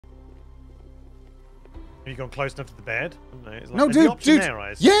Have you gone close enough to the bed? No, it's like, No, dude.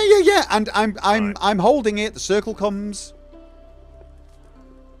 there, Yeah. And I'm holding it. The circle comes.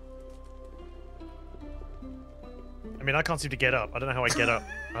 I mean, I can't seem to get up. I don't know how I get up.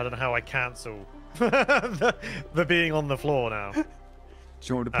 I don't know how I cancel the being on the floor now. Do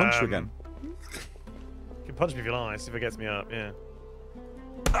you want me to punch you again? You can punch me if you like. See if it gets me up. Yeah.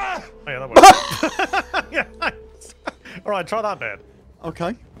 Oh yeah, that works. Yeah. Nice. All right, try that bed.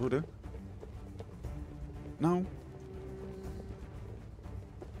 Okay, we'll do. No.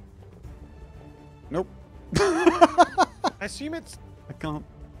 Nope. I assume it's. I can't.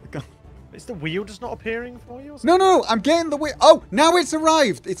 Is the wheel just not appearing for you? Or No. I'm getting the wheel. Oh, now it's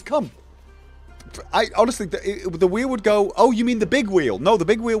arrived. It's come. I honestly, the wheel would go. Oh, you mean the big wheel? No, the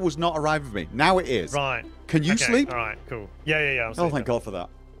big wheel was not arriving for me. Now it is. Right. Can you sleep? All right. Cool. Yeah. I'm oh, thank God for that.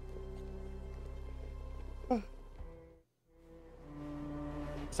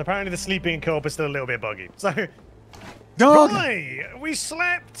 So apparently the sleeping in co-op is still a little bit buggy. So. Dog. Right, we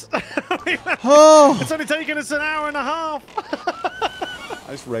slept. Oh. It's only taken us an hour and a half.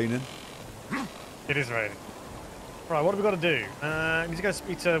 It's raining. It is raining. Right, what have we got to do? We need to go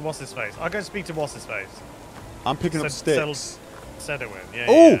speak to what's his face. I'll go speak to what's his face. I'm picking up sticks. Sedowin, yeah.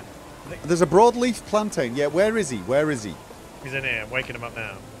 Oh, yeah. There's a broadleaf plantain. Yeah, where is he? He's in here. I'm waking him up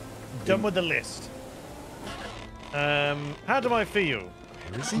now. Done with the list. How do I feel?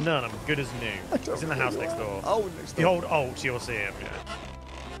 Where is he? None. I'm good as new. He's in the house next door. Oh, next door. The old alt, you'll see him.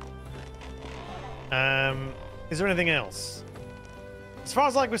 Yeah. Is there anything else? As far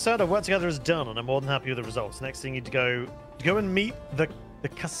as like we said, our work together is done, and I'm more than happy with the results. Next thing you need to go and meet the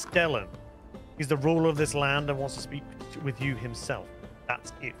Castellan. He's the ruler of this land and wants to speak with you himself.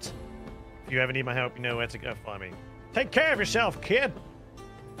 That's it. If you ever need my help, you know where to go find me. Take care of yourself, kid.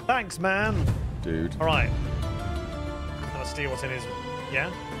 Thanks, man. Dude. All right. I'm gonna steal what's in his.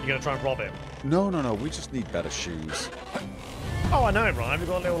 Yeah. You're gonna try and rob him. No. We just need better shoes. Oh, I know, right? We've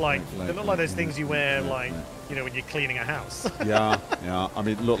got a little like they look like those things you wear, like you know, when you're cleaning a house. Yeah. I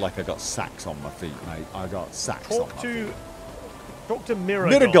mean, it looked like I got sacks on my feet, mate. I got sacks on my feet. Talk to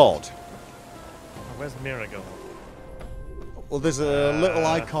Miragod. Miragod. Oh, where's Miragod? Well, there's a little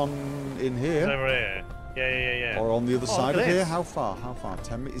icon in here. It's over here. Yeah. Or on the other side look of at here. this. How far?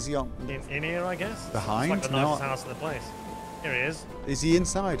 10 meters? Is he on? In here, I guess. Behind? It's like the nicest house in the place. Here he is. Is he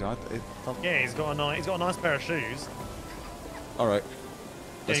inside? Yeah, he's got a nice pair of shoes. All right.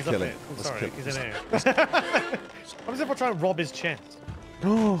 Yeah, Let's he's kill up him. here. Oh, Let's sorry, kill he's him. in here. What if I try and rob his chest?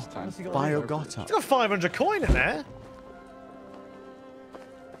 Oh, Biogota. Biogota. He's got 500 coin in there.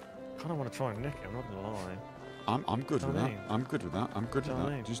 Kind of want to try and nick it. I'm not gonna lie. I'm good with that. I'm good with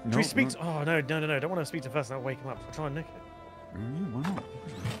that. Just Do we speak to... Oh, no. Don't want to speak to him first and I'll wake him up. I'll try and nick it. Why not?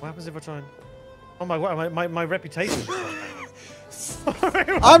 What happens if I try and... Oh, my reputation.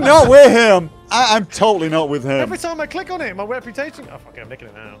 I'm not with him. I'm totally not with him. Every time I click on it, my reputation... Oh, fuck it, I'm nicking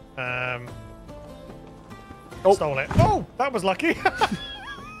it now. Stole it. Oh, that was lucky.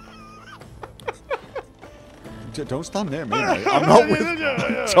 Don't stand near me, mate. I'm not with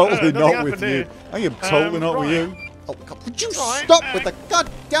totally not with you. I am totally not with you. Oh, God, would you stop with the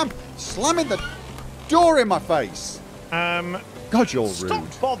goddamn slamming the door in my face? God, you're rude.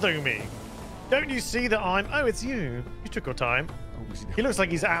 Stop bothering me. Don't you see that I'm... Oh, it's you. You took your time. He looks like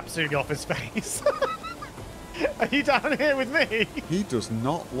he's absolutely off his face. Are you down here with me? He does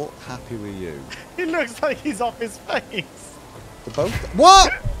not look happy with you. He looks like he's off his face. The both...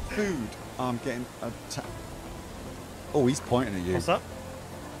 What? Food. I'm getting... Oh, he's pointing at you. What's up?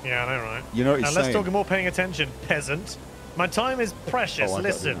 Yeah, I know, right? You know what he's saying? Let's talk more paying attention, peasant. My time is precious.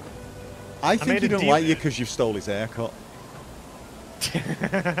 Listen. I think he don't like you because you stole his haircut.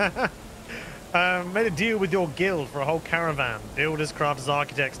 Made a deal with your guild for a whole caravan. Builders, crafters,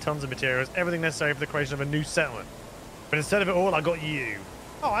 architects, tons of materials, everything necessary for the creation of a new settlement. But instead of it all, I got you.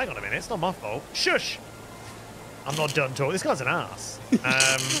 Oh, hang on a minute. It's not my fault. Shush! I'm not done talking. This guy's an ass.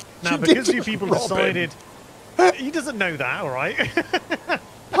 Now, because you people decided... He doesn't know that, all right?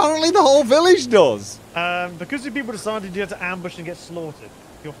 Apparently the whole village does. Because you people decided you had to ambush and get slaughtered.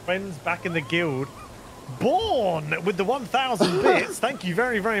 Your friends back in the guild, born with the 1,000 bits. Thank you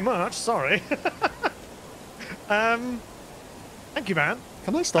very, very much. Sorry. Thank you, man.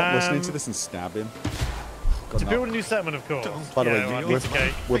 Can I stop listening to this and stab him? To build a new settlement, of course. By the way,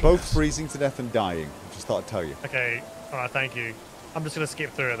 we're both freezing to death and dying. Just thought I'd tell you. Okay. All right, thank you. I'm just going to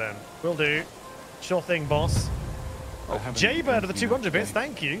skip through it then. Will do. Sure thing, boss. Jaybird of the 200 bits,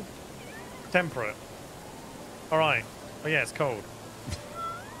 thank you. Temperate. All right. Oh, yeah, it's cold.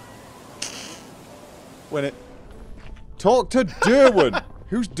 Talk to Derwin.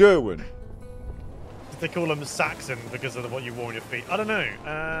 Who's Derwin? They call him Saxon because of what you wore on your feet. I don't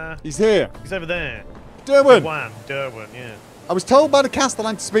know. He's here. He's over there. Derwin! Derwin, yeah. I was told by the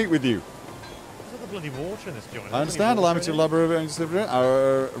Castellan to speak with you. There's the bloody water in this joint. I understand. Allow me to elaborate.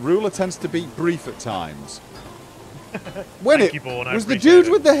 Our ruler tends to be brief at times. When Thank you, Born, was the dude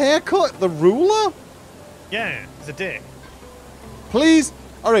with the haircut the ruler? Yeah, he's a dick. Please,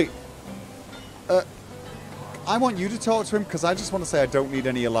 all right. I want you to talk to him because I just want to say I don't need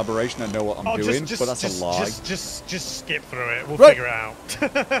any elaboration. I know what I'm doing, but that's a lie. Just skip through it. We'll Right. figure it out.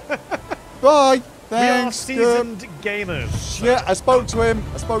 Bye. Thanks. We are seasoned gamers. So. Yeah, I spoke to him.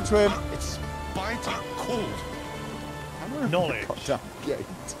 It's biting cold. Knowledge. Goddamn gate.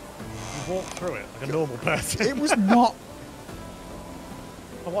 You walk through it like a normal person. It was not.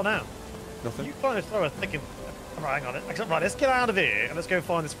 Oh, what now? Nothing. You trying to throw a thickened... Right, hang on. Right, let's get out of here and let's go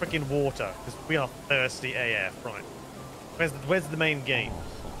find this freaking water because we are thirsty AF. Right. Where's the main gate?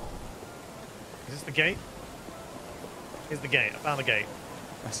 Is this the gate? Here's the gate. I found the gate.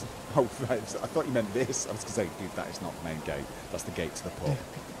 Oh, right. I thought you meant this. I was going to say, dude, that is not the main gate. That's the gate to the pub.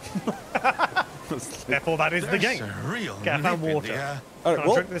 Therefore, that is the gate. A real Okay, I found water. All right,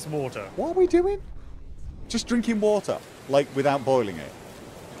 Can I drink this water? What are we doing? Just drinking water, like without boiling it.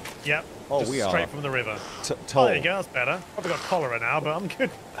 Yep. Oh, just we are. straight from the river. Toll. Oh, there you go. That's better. I've got cholera now, but I'm good.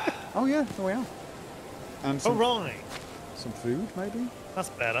 Oh yeah, there we are. And some, right. some food, maybe. That's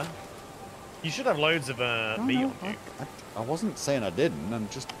better. You should have loads of meat on you. I wasn't saying I didn't. I'm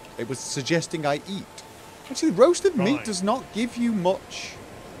just. It was suggesting I eat. Actually, roasted meat does not give you much.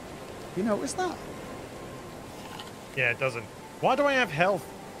 You notice that? Yeah, it doesn't. Why do I have health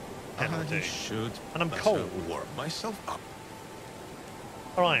penalty? I should. And I'm cold. Warm myself up.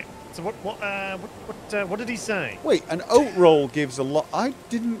 All right. So what did he say? Wait, an oat roll gives a lot. I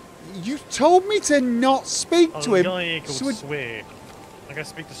didn't. You told me to not speak to him. A guy here called Swear. I'm gonna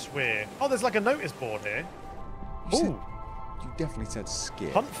speak to Swear. Oh, there's like a notice board here. You definitely said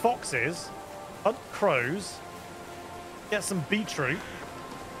skip. Hunt foxes, hunt crows, get some beetroot.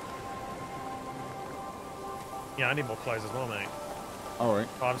 Yeah, I need more clothes as well, mate. All right.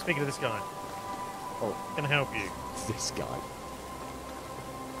 Oh, I'm speaking to this guy. Oh, Can I help you? this guy.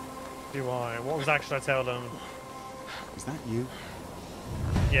 Do I? What was action I tell them? Is that you?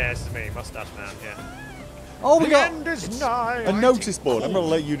 Yeah, it's me, mustache man. Yeah. Oh, we The got end is nigh. a notice board. I'm gonna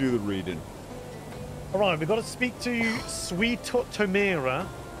let you do the reading. All right, we've got to speak to Sweet Tomira,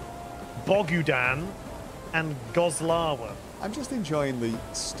 Bogudan, and Gozlawa. I'm just enjoying the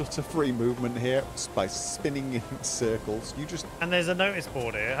stutter-free movement here by spinning in circles. You just... And there's a notice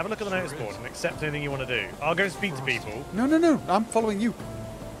board here. Have a look at the notice board and accept anything you want to do. I'll go speak to people. No. I'm following you.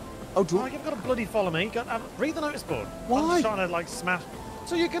 Oh, Oh, you've got to bloody follow me. Read the notice board. Why? I'm just trying to, like, smash...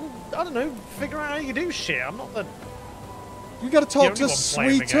 So you can, I don't know, figure out how you do shit. I'm not the... You got to talk The only to one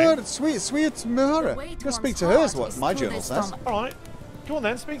playing the game. Sweet Mihara. You got to speak to her, is what my journal says. All right. Go on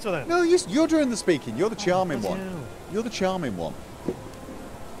then, speak to her then. No, you're doing the speaking. You're the charming Bloody one. hell. You're the charming one.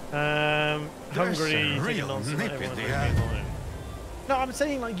 Hungry, a taking real nonsense, nip everyone's in the like, eye. fine. No, I'm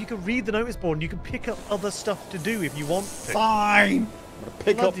saying, like, you can read the notice board and you can pick up other stuff to do if you want to. Fine. I'm going to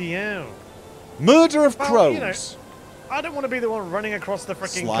pick up Bloody hell. Murder of Well, you Crows. know, I don't want to be the one running across the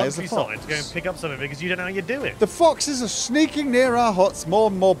freaking Sly as a countryside to go fox. and pick up something because you don't know how you do it. The foxes are sneaking near our huts more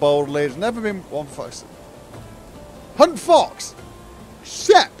and more boldly. There's never been one fox. Hunt fox!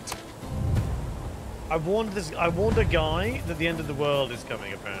 Sept! I warned a guy that the end of the world is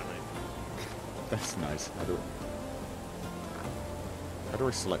coming, apparently. That's nice. How do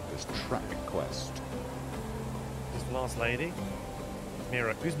I select this track quest? This last lady.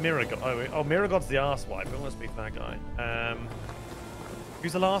 Mira. Who's Miragod? Oh, Miragod's the arsewipe. I want to speak to that guy.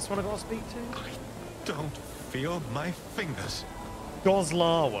 Who's the last one I got to speak to? I don't feel my fingers.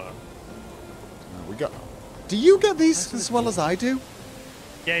 Gozlawa. We got. Do you get these as well as I do?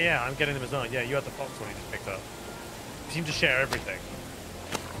 Yeah, I'm getting them as well. Yeah, you had the fox one you just picked up. You seem to share everything.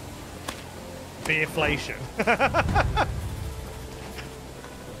 Beerflation.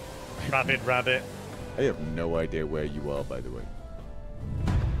 Rabbit. I have no idea where you are, by the way.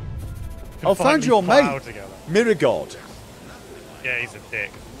 Can I'll find finally your plow mate, together. Miragod. Yeah, he's a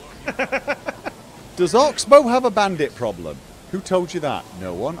dick. Does Oxbow have a bandit problem? Who told you that?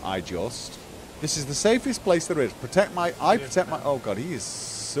 No one. I just. This is the safest place there is. Protect my. Oh god, he is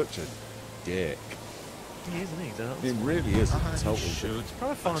such a dick. He is, isn't he? He's It really is a I total. should.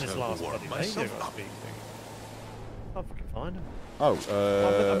 trying to find his have last warmed bloody lady myself I up. speak to. I'll fucking find him.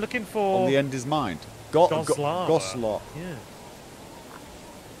 Oh, I'm looking for... on the end is mind. Goslar. Goslar. Yeah.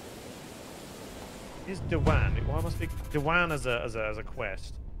 Here's Dewan. Why must be Dewan as a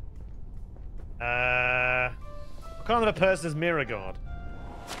quest? What kind of a person is Miragod?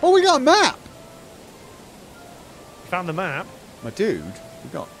 Oh, we got a map. Found the map. My dude, we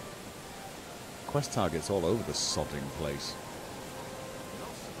got quest targets all over the sodding place.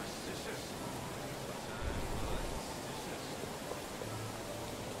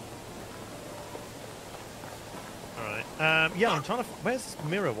 Alright. Yeah, I'm trying to... Where's this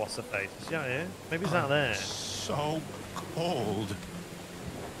mirror? What's her face? Yeah, yeah. Maybe it's out there. So cold.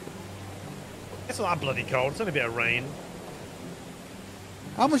 It's not that bloody cold. It's only a bit of rain.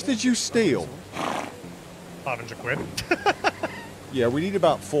 How much did you steal? 500 quid. Yeah, we need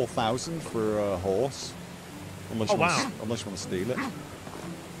about 4,000 for a horse. Unless Oh, you want wow. to, unless you want to steal it.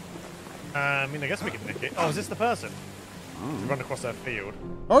 I mean, I guess we can nick it. Oh, is this the person? Run across that field.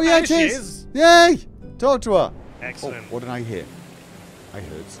 Oh, yeah, There it she is. is. Yay! Talk to her. Excellent. Oh, what did I hear? I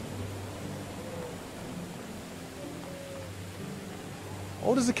heard something.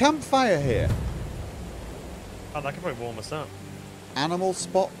 Oh, there's a campfire here. Oh, that could probably warm us up. Animal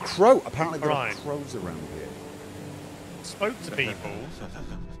spot crow. Apparently there are Right. crows around here. Spoke to people.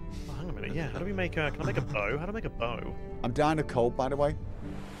 Oh, hang on a minute. Yeah, how do we make a... Can I make a bow? How do I make a bow? I'm dying of cold, by the way.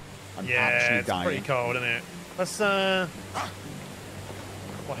 I'm Yeah, actually it's dying. pretty cold, isn't it? Let's, well,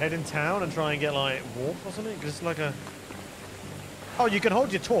 head in town and try and get, like, warmth or something? Just like a... Oh, you can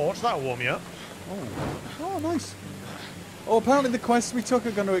hold your torch. That'll warm you up. Oh, nice. Oh, apparently the quests we took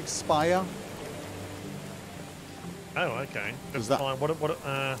are going to expire. Oh, okay. Does That's that-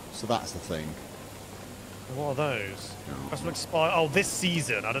 fine. So that's the thing. What are those? No. That's what expire. Oh, this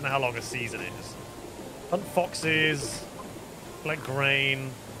season. I don't know how long a season is. Hunt foxes, collect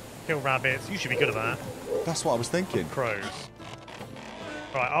grain, kill rabbits. You should be good at that. That's what I was thinking. Crows.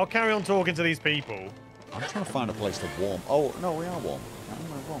 Right, I'll carry on talking to these people. I'm trying to find a place to warm. Oh, no, we are warm.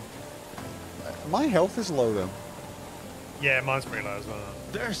 We're warm. My health is low, though. Yeah, mine's pretty low as well.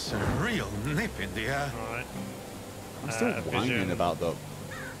 There's a real nip in the air. All right. I'm still whining vision. about the...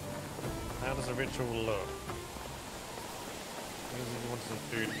 How does a ritual look? You want some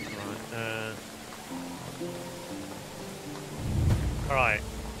food? Right. All right.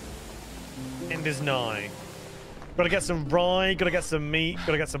 End is nigh. Gotta get some rye, gotta get some meat,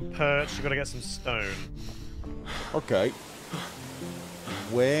 gotta get some perch, gotta get some stone. Okay.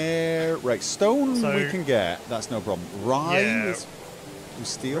 Where... Right, stone So- we can get. That's no problem. Rye Yeah. is... We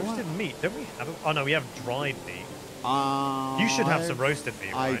steal Roasted that? meat, don't we have it? Oh no, we have dried meat. You should have some roasted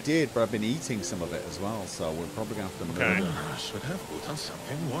meat, I right? did, but I've been eating some of it as well, so we're probably going to have to Okay. murder. I should have put on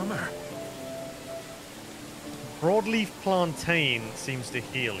something warmer. Broadleaf plantain seems to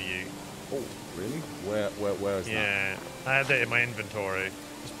heal you. Oh, really? Where is that? Yeah, I had it in my inventory.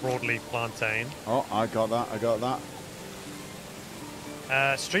 Just broadleaf plantain. Oh, I got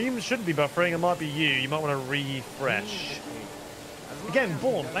that. Stream shouldn't be buffering. It might be you. You might want to refresh. Again,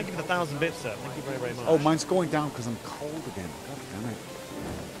 Born, thank you for the 1,000 bits, sir. Thank you very, very much. Oh, mine's going down because I'm cold again. God damn it.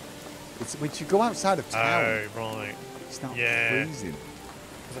 It's when you go outside of town, Oh, right. it's not yeah. freezing.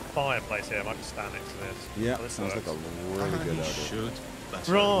 There's a fireplace here. I might just stand next to this. Yeah, Oh, this sounds like works. a really good I idea. should. That's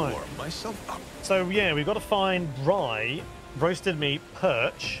Right. warm myself up. So, yeah, we've got to find rye, roasted meat,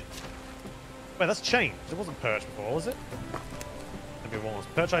 perch. Wait, that's changed. It wasn't perch before, was it? Maybe it was.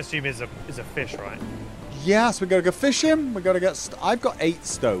 Perch, I assume, is a fish, right? Yes, we got to go fishing. We got to get... I've got 8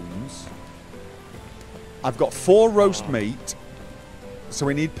 stones. I've got 4 roast meat. So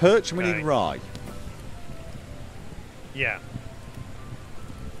we need perch and we Okay. need rye. Yeah.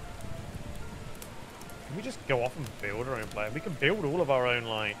 Can we just go off and build our own place? We can build all of our own,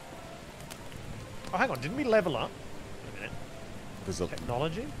 like... Oh, hang on. Didn't we level up? Wait a minute. There's a...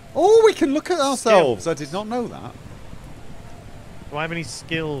 Technology? Oh, we can look at ourselves. I did not know that. Do I have any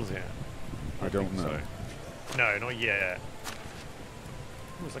skills yet? I don't think know. so. No, not yet.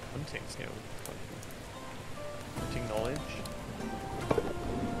 It was like hunting skill. Hunting knowledge.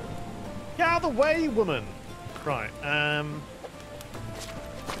 Get out of the way, woman! Right, Am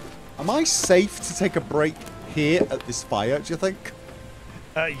I safe to take a break here at this fire, do you think?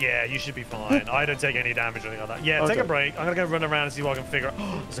 yeah, you should be fine. I don't take any damage or anything like that. Yeah, take Okay. a break. I'm gonna go run around and see what I can figure out.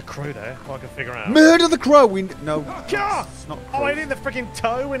 There's a crow there. What I can figure out. Murder the crow! No. Gah! It's not Oh, crow. I need the freaking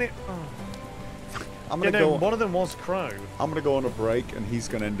toe in it. Oh. I'm Yeah, gonna no, go. one of them was crow. I'm gonna go on a break, and he's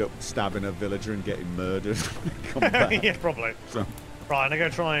gonna end up stabbing a villager and getting murdered. Come back. Yeah, probably. So, Right, I'm gonna go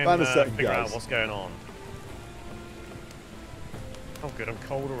try and Find a second, figure out guys. what's going on. Oh, good. I'm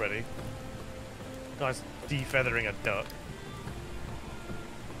cold already. Guy's defeathering a duck.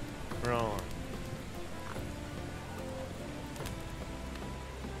 Right.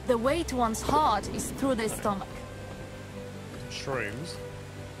 The way to one's heart is through the stomach. Shrooms.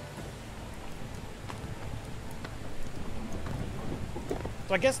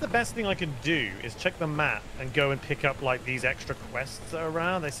 So I guess the best thing I can do is check the map and go and pick up like these extra quests that are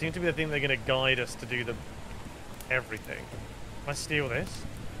around. They seem to be the thing they're going to guide us to do the everything. Can I steal this?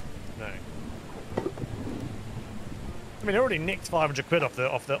 No. I mean, I already nicked 500 quid off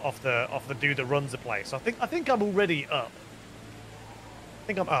the dude that runs the place. So I think I'm already up. I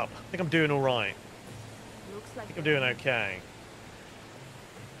think I'm up. I think I'm doing all right. Looks I like think I'm doing okay.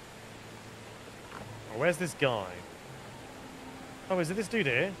 Oh, where's this guy? Oh, is it this dude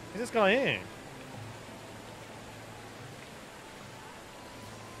here? Is this guy here?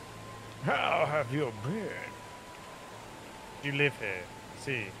 How have you been? Do you live here? Let's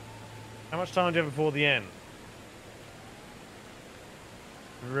see. How much time do you have before the end?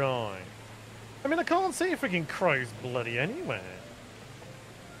 Right. I mean, I can't see a freaking crow's bloody anywhere.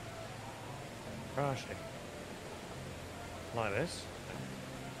 Crashing. Like this.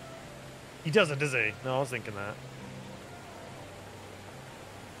 He doesn't, does he? No, I was thinking that.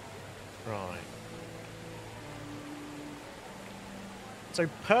 Right. So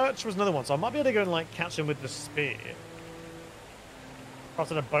perch was another one, so I might be able to go and like catch him with the spear.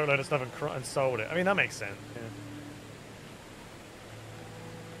 Crafted a boatload of stuff and sold it. I mean, that makes sense. Yeah.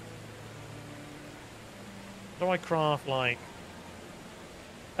 How do I craft like...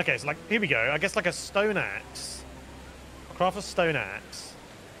 Okay, so like, here we go. I guess like a stone axe. I'll craft a stone axe.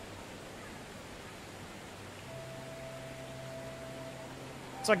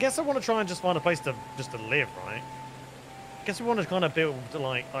 So I guess I want to try and just find a place to live, right? I guess we want to kind of build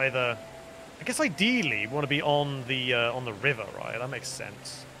like either... I guess ideally we want to be on the river, right? That makes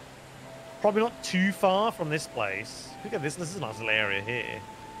sense. Probably not too far from this place. Look at this. This is a nice little area here.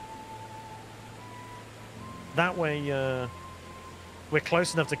 That way, we're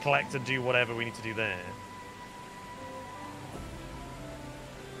close enough to collect and do whatever we need to do there.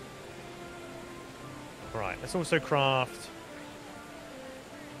 Right, let's also craft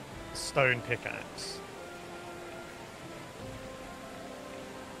a stone pickaxe.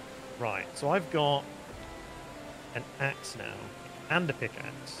 Right, so I've got an axe now and a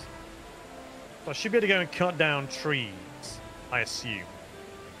pickaxe. So I should be able to go and cut down trees, I assume.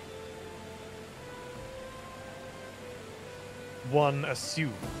 One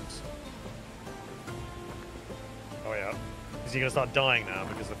assumes. Oh yeah. Is he gonna start dying now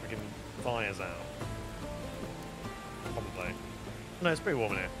because the freaking fire's out? Probably. No, it's pretty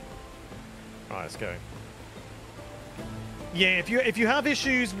warm in here. Alright, let's go. Yeah, if you have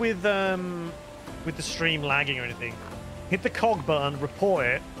issues with the stream lagging or anything, hit the cog button, report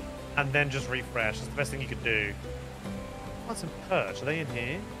it, and then just refresh. That's the best thing you could do. Oh, some perch. Are they in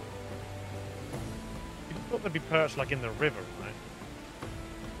here? You thought they'd be perched like in the river, right?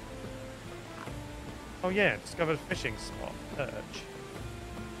 Oh yeah, discovered fishing spot. Perch.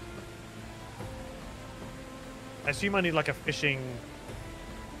 I assume I need like a fishing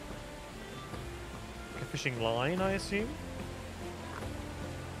line, I assume?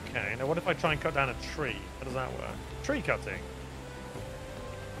 Okay, now what if I try and cut down a tree? How does that work? Tree cutting.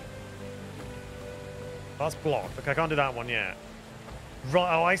 That's blocked. Okay, I can't do that one yet.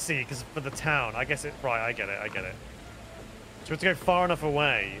 Right, oh, I see, because for the town. I guess it... Right, I get it. So we have to go far enough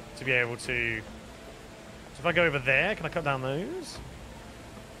away to be able to... So if I go over there, can I cut down those?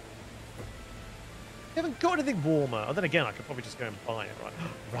 I haven't got anything warmer. Oh, then again, I could probably just go and buy it, right?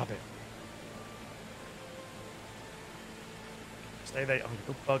 Rabbit. Stay there. Oh, you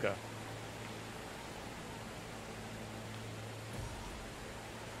little bugger.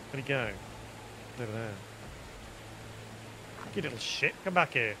 Where'd he go? Over there. You little shit. Come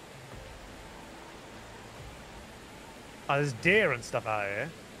back here. Oh, there's deer and stuff out here.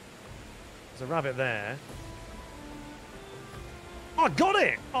 There's a rabbit there. Oh, I got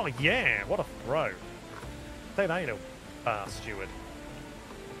it! Oh, yeah. What a throw. Take that, you little steward.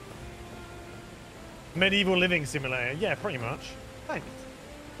 Medieval living simulator. Yeah, pretty much. Thanks.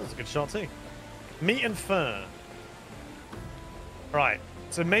 That was a good shot, too. Meat and fur. Right.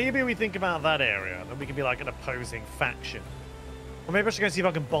 So maybe we think about that area. Then we can be like an opposing faction. Or maybe I should go see if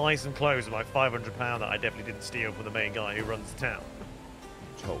I can buy some clothes with like £500 that I definitely didn't steal from the main guy who runs the town.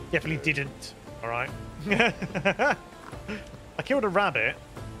 Definitely didn't. Alright. I killed a rabbit.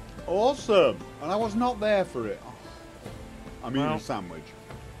 Awesome. And I was not there for it. I'm eating a sandwich.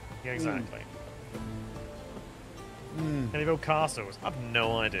 Yeah, exactly. Any build castles? I have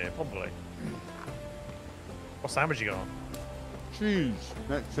no idea. Probably. What sandwich you got? Cheese.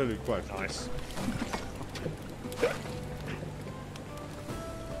 Next silly question. Nice.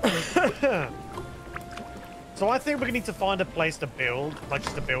 So I think we need to find a place to build, like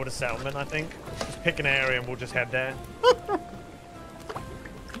just to build a settlement, I think. Just pick an area and we'll just head there.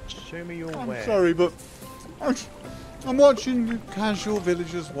 Show me your way. I'm sorry, but I'm watching the casual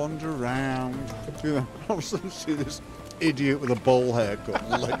villagers wander around. You know, I also see this idiot with a bowl haircut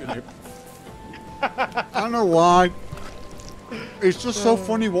legging it. I don't know why. It's just so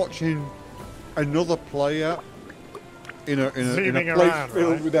funny watching another player in a place around,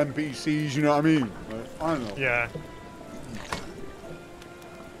 filled right? with NPCs. You know what I mean? Like, I don't know. Yeah.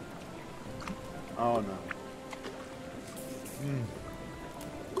 Oh no.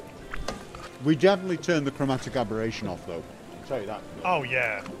 We definitely turned the chromatic aberration off, though. I'll tell you that. Oh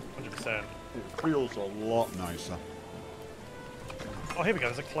yeah, 100%. It feels a lot nicer. Oh, here we go.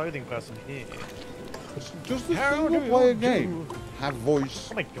 There's a clothing person here. Does the How do single player you game have voice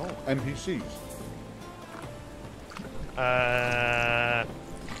Oh my god. NPCs?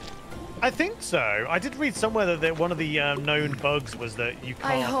 I think so. I did read somewhere that one of the known bugs was that you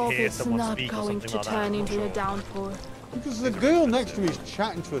I can't hope hear it's someone not speak or going something to like that. turn I'm not into a sure. downpour. Because the girl next to me is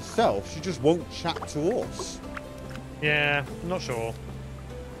chatting to herself. She just won't chat to us. Yeah, I'm not sure.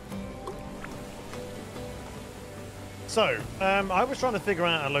 So, I was trying to figure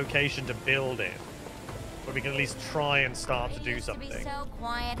out a location to build in, where we can at least try and start to do something. So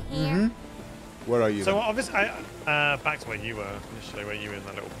quiet here. Where are you? So then? obviously, back to where you were initially, where you were in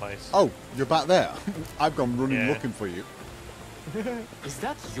that little place. Oh, you're back there. I've gone running Yeah. looking for you. Is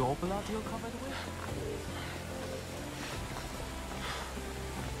that your blood you're covered with?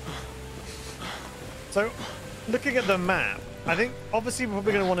 So, looking at the map, I think obviously we're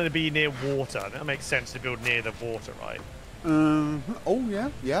probably going to want it to be near water. That makes sense to build near the water, right? Oh yeah.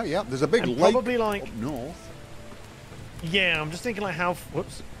 There's a big And lake probably like up north. Yeah, I'm just thinking like how.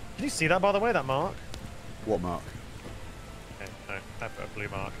 Whoops. Can you see that by the way? That mark? What mark? Okay, no, that blue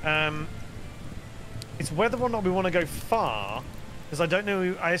mark. It's whether or not we want to go far, because I don't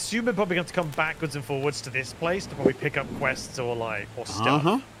know. I assume we're probably going to come backwards and forwards to this place to probably pick up quests or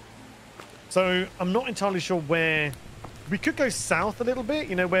stuff. So I'm not entirely sure where. We could go south a little bit,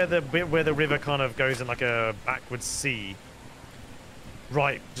 you know, where the river kind of goes in like a backwards sea.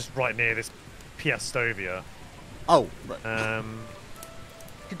 Right, just right near this Piastovia. Oh, right.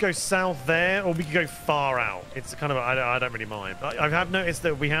 Could go south there, or we could go far out. It's kind of I don't really mind. I have noticed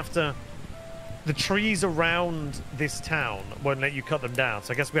that we have to. The trees around this town won't let you cut them down,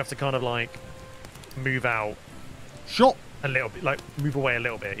 so I guess we have to kind of like move out Shot. a little bit, like move away a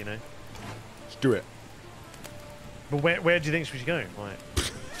little bit, you know. Let's do it. But where do you think we should go?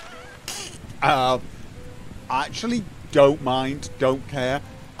 I actually don't mind, don't care,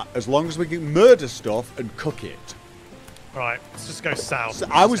 as long as we can murder stuff and cook it. Right, let's just go south. So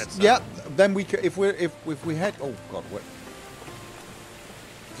Let's I was, head south. yeah. Then we could, if we head. Oh God, wait.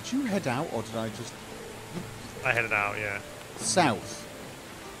 Did you head out or did I just I headed out, yeah. south?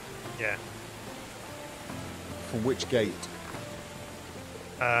 Yeah. From which gate?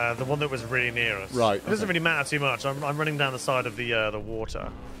 The one that was really near us. Right, It doesn't okay. really matter too much. I'm running down the side of the water.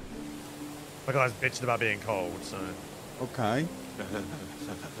 My guy's bitching about being cold, so Okay.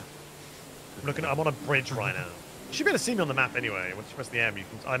 I'm on a bridge right now. You should be able to see me on the map anyway. Once you press the M, you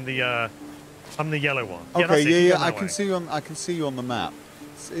can. I'm the yellow one. Okay. that's it. Yeah. Keep Yeah. going I that can way. see you on. I can see you on the map.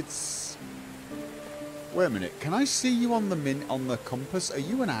 It's. Wait a minute. Can I see you on the compass? Are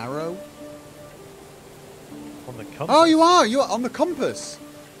you an arrow? On the compass. Oh, you are. You are on the compass.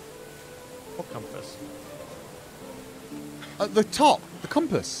 What compass? At the top. The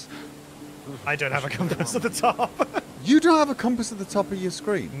compass. I don't have a compass at the top. You don't have a compass at the top of your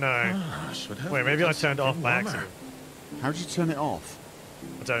screen. No. I should have Wait, maybe I turned it off something by warmer. accident. How did you turn it off?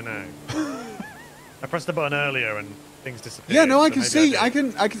 I don't know. I pressed the button earlier and things disappeared. Yeah. No, I so can maybe see. did. I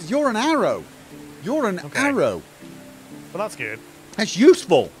can. You're an arrow. You're an Okay. arrow. Well, that's good. That's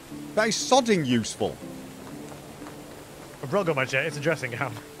useful. That is sodding useful. I've rug on my jet. It's a dressing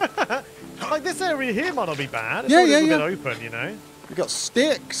gown. Like this area here might not be bad. It's Yeah, all a yeah, little yeah. bit open, you know. We got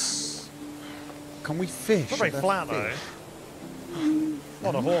sticks. Can we fish? Not very Are there flat fish? though.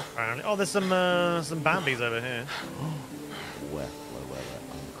 Not a hawk apparently. Oh, there's some Bambis over here. Where?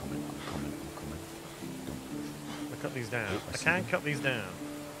 I'm coming. I'll cut these down. I see can them. cut these down.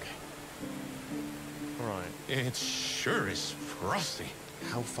 All right. It sure is frosty.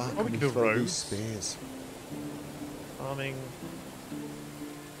 How far Oh, can we we can do throw roads. these spears? Farming.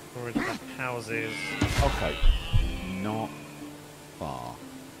 Storage of houses. Okay. Not far.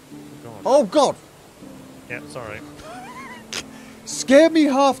 God. Oh God! Yeah, sorry. Scared me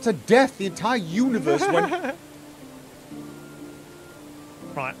half to death. The entire universe went.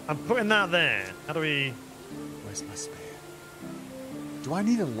 Right, I'm putting that there. How do we? Where's my spear? Do I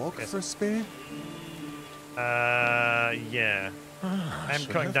need a log Yes. for a spear? Yeah. I'm Should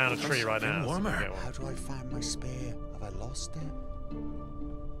cutting have down a put tree right something now. so we can warmer. get one. How do I find my spear? Have I lost it?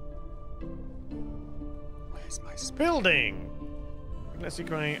 Where's my spear? Building. Let's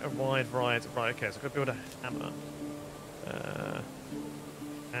create a wide variety. Right, okay, so I've got to build a hammer.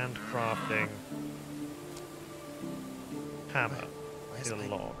 Handcrafting. Hammer. Need a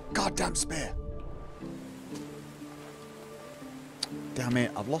log. Goddamn spear. Damn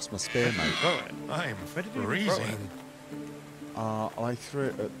it, I've lost my spear, mate. Throw it. I'm Where did you throw it? freezing. I threw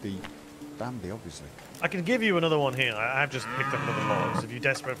it at the Bambi, obviously. I can give you another one here. I've just picked up another log. So if you're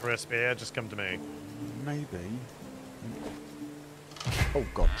desperate for a spear, just come to me. Maybe. Oh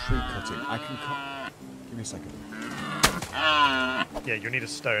god, tree cutting. I can cut. Give me a second. Yeah, you need a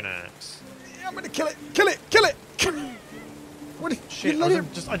stone axe. Yeah, I'm gonna kill it! Kill it! Kill it! What? Shit!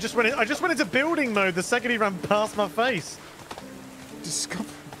 I just went into building mode the second he ran past my face. Discover.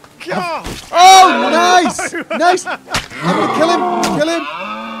 God! Oh, nice! Nice! I'm gonna kill him! Kill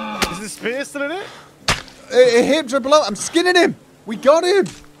him! Is the spear still in it? It hit him below. I'm skinning him. We got him.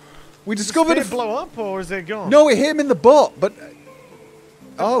 We discovered Did it blow up or is it gone? No, it hit him in the butt, but.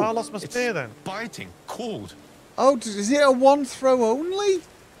 Oh, I lost my spear then. Biting cold. Oh, is it a one throw only?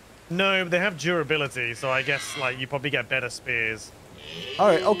 No, they have durability, so I guess like you probably get better spears. All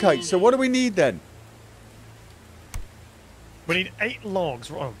right. Okay. So what do we need then? We need 8 logs.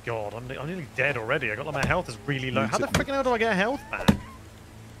 Oh god, I'm nearly dead already. I got like my health is really low. How the freaking hell do I get health back?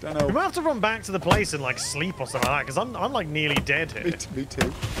 Don't know. We might have to run back to the place and like sleep or something like that, because I'm like nearly dead here. Me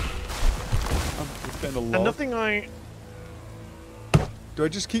too. It's been a log. And nothing I. Do I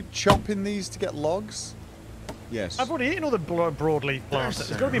just keep chopping these to get logs? Yes. I've already eaten all the broadleaf plantains.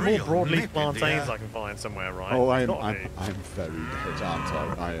 There's got to be more real broadleaf nip in the plantains air. I can find somewhere, right? Oh, I'm Gotta be. very dead,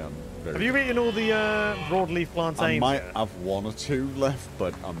 aren't I? I am very. Have you eaten all the broadleaf plantains? I might yet? have 1 or 2 left,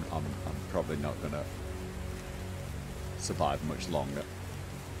 but I'm probably not gonna survive much longer.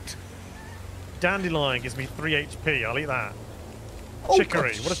 Dandelion gives me 3 HP. I'll eat that. Oh,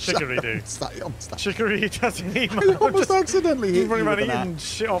 Chicory. God, What does chicory do? Almost Chicory doesn't eat I much. almost accidentally hit you Worrying with about an eating axe.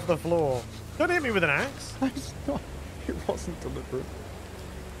 shit off the floor. Don't hit me with an axe. It wasn't deliberate.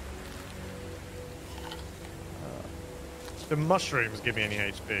 The mushrooms give me any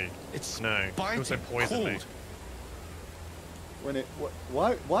HP. It's No, it biting also poison me. cold. When it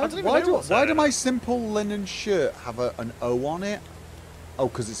I don't even why know do what's why there. do my simple linen shirt have an O on it? Oh,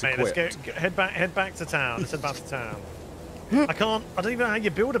 because it's Mate, let's equipped. head back to town. Let's head back to town. I don't even know how you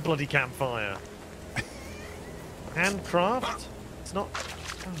build a bloody campfire. Handcraft? It's not.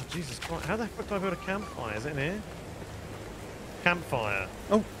 Oh Jesus Christ! How the fuck do I build a campfire? Is it in here? Campfire.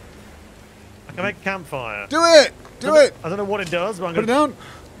 Oh, I can make a campfire. do it! Do it! I don't know what it does, but I'm Put it gonna. down.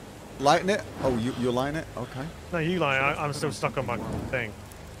 Lighten it. Oh, you're lighting it. Okay. No, you lie. I'm still stuck on my thing.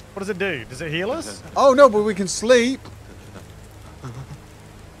 What does it do? Does it heal us? Oh no, but we can sleep.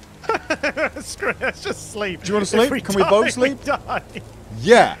 Screw it, let's just sleep. Do you wanna If sleep? Can we die, both sleep? We die.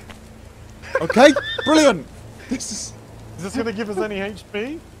 Yeah. Okay. Brilliant. This is. Is this going to give us any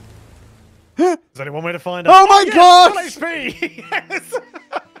HP? There's only one way to find out. Oh my yes, God! full HP!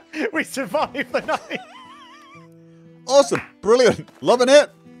 Yes! We survived the night. Awesome. Brilliant. Loving it.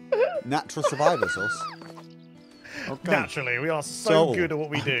 Natural survivors, us. Okay. Naturally, we are so So, good at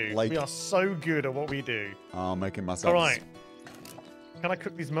what we do. like- We are so good at what we do. Oh, making myself. All right. Can I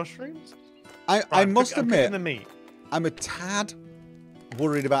cook these mushrooms? I Right, must I'm cooking the admit, meat. I'm a tad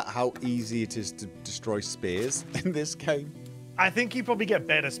worried about how easy it is to destroy spears in this game. I think you probably get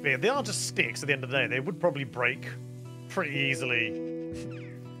better spear. They are just sticks at the end of the day. They would probably break pretty easily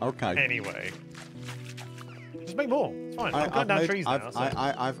Okay. anyway. Just make more. It's fine. I'm cutting down trees now. So.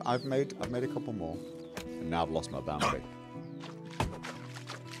 I've made a couple more, and now I've lost my boundary.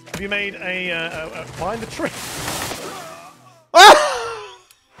 Have you made a find a tree?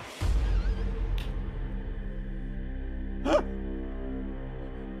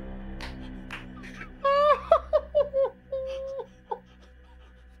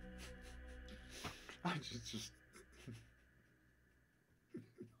 I just...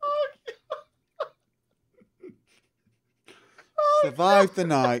 Survived the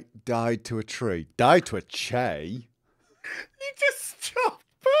night, died to a tree. Died to a che? You just stopped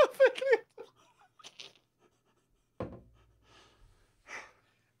perfectly.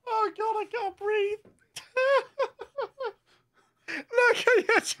 Oh god, I can't breathe. Look at you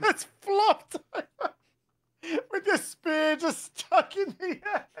just flopped with your spear just stuck in the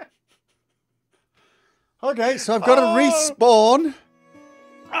air. Okay, so I've got to Oh. respawn.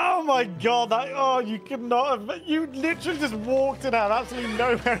 Oh my god, you could not have, you literally just walked it out absolutely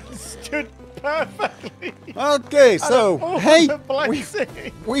nowhere and stood perfectly. Okay, so, Oh, hey, the blessing.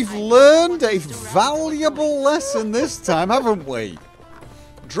 we've learned a valuable lesson this time, haven't we?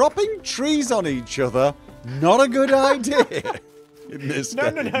 Dropping trees on each other, not a good idea in this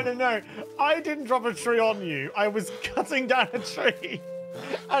No, game. no. I didn't drop a tree on you. I was cutting down a tree.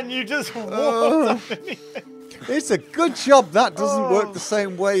 And you just walked underneath it. It's a good job that doesn't work the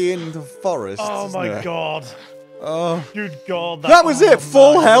same way in the forest. Oh isn't my it? god. Oh. Good God. That was it.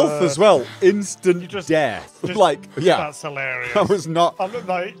 Full health word. as well. Instant death. Like, yeah. That's hilarious. That was not. I'm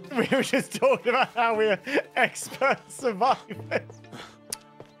like, we were just talking about how we're expert survivors.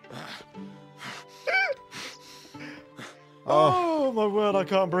 Oh my word! I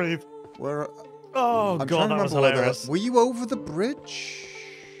can't breathe. Where? Oh I'm God, that was hilarious. Were you over the bridge?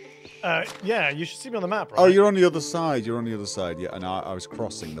 Yeah, you should see me on the map, right? Oh, you're on the other side. You're on the other side. Yeah, and I was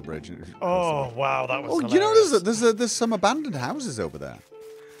crossing the bridge. Oh wow, that was. Oh, hilarious. you know, there's some abandoned houses over there.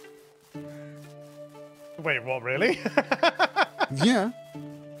 Wait, what? Really? Yeah.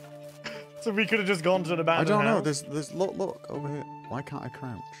 So we could have just gone to an abandoned house? I don't know. There's look over here. Why can't I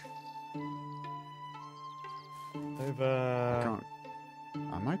crouch? Over. I can't.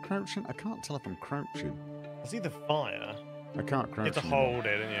 Am I crouching? I can't tell if I'm crouching. I see the fire. I can't crouch. You have to hold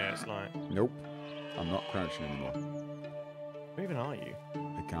it, and yeah, it's like. Nope. I'm not crouching anymore. Where even are you?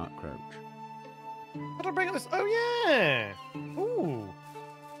 I can't crouch. How do I bring up this? Oh yeah. Ooh.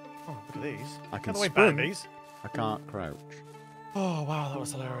 Oh, look at these. I can By the way, sprint. Bambies. I can't crouch. Oh wow, that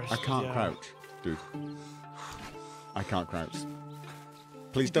was hilarious. I can't crouch, dude. I can't crouch.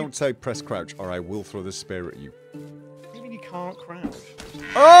 Please don't say press crouch, or I will throw the spear at you. What do you mean you can't crouch?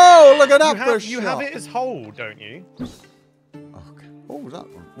 Oh, look at that! You have it as hold, don't you? Okay. Oh, was that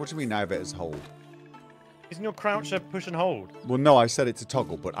one? What do you mean I have it as hold? Isn't your crouch a push and hold? Well, no, I said it's a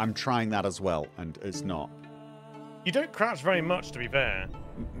toggle, but I'm trying that as well, and it's not. You don't crouch very much, to be fair.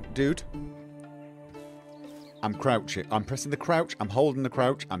 Dude. I'm crouching. I'm pressing the crouch. I'm holding the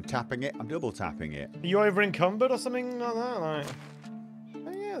crouch. I'm tapping it. I'm double tapping it. Are you over encumbered or something like that? Like,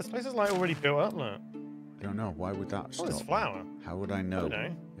 oh yeah, this place is like already built up. Look. I don't know. Why would that stop? Oh, there's flour. How would I know, I don't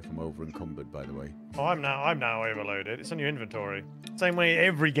know if I'm over encumbered? By the way. Oh, I'm now overloaded. It's on your inventory. Same way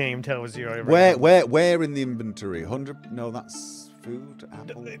every game tells you over. Where in the inventory? 100? No, that's food.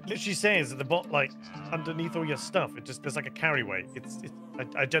 Apple. It literally says at the bottom, like underneath all your stuff. It just there's like a carry weight.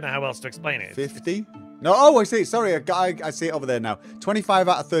 I don't know how else to explain it. 50? No. Oh, I see. Sorry, I see it over there now. 25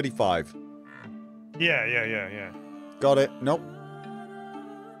 out of 35. Yeah. Got it. Nope.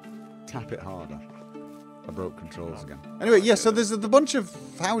 Tap it harder. I broke controls again. Anyway, yeah. So there's a bunch of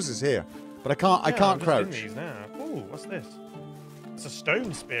houses here, but I can't crouch. In these now. Ooh, what's this? There's a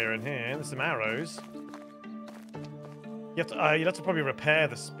stone spear in here. There's some arrows. You'd have to probably repair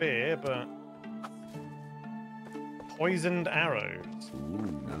the spear, but poisoned arrows.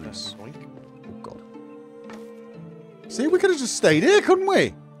 Ooh, nice. Boink. Oh god. See, we could have just stayed here, couldn't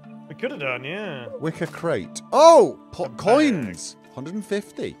we? We could have done, yeah. Wicker crate. Oh, coins.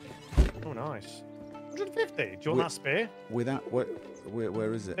 150. Oh, nice. 150. Do you want that spear?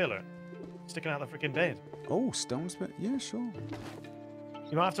 Where is it? Feel it. Sticking out the freaking bed. Oh, stone spear. Yeah, sure.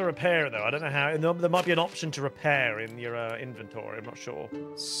 You might have to repair it though. I don't know how. There might be an option to repair in your inventory. I'm not sure.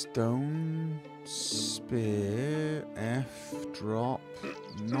 Stone spear F drop.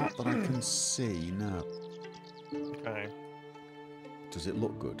 Not that I can see. No. Okay. Does it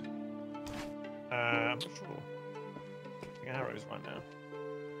look good? I'm not sure. Looking at arrows right now.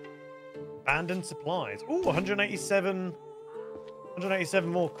 Abandoned supplies. Ooh, 187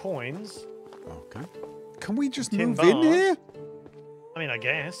 more coins. Okay. Can we just Tin move bars. in here? I mean, I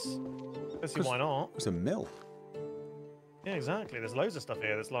guess. Let's see why not. It's a mill. Yeah, exactly. There's loads of stuff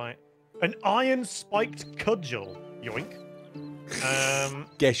here. There's like an iron spiked cudgel. Yoink.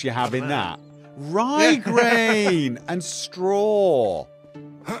 Guess you're having that. Rye grain and straw.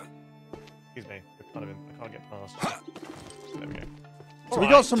 Excuse me. I can't get past. There we go. So we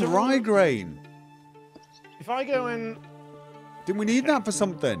got some rye grain. If I go in... Didn't we need that for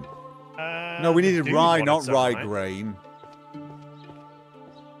something? No, we needed rye, not rye grain.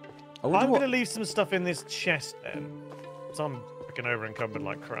 I'm going to leave some stuff in this chest then. So I'm freaking over encumbered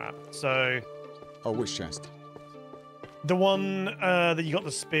like crap. So... Oh, which chest? The one that you got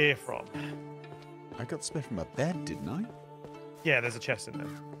the spear from. I got the spear from a bed, didn't I? Yeah, there's a chest in there.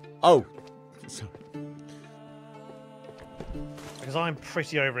 Oh. Sorry. Because I'm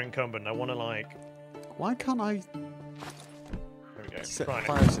pretty over encumbered and I want to like... Why can't I... There we go. Set Right.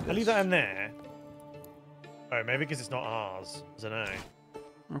 fire to I'll leave this? that in there. Oh, maybe because it's not ours. I don't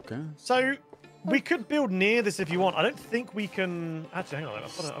know. Okay. So, we could build near this if you want. I don't think we can... Actually, hang on.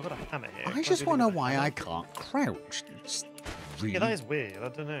 I've got a hammer here. I just want to know why I can't crouch. Really? Yeah, that is weird. I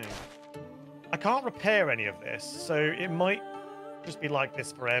don't know. I can't repair any of this, so it might just be like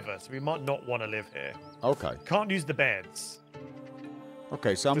this forever. So we might not want to live here. Okay. Can't use the beds.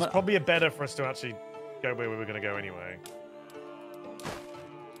 Okay, so It's probably better for us to actually go where we were going to go anyway.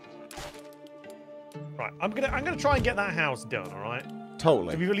 Right, I'm gonna try and get that house done. All right.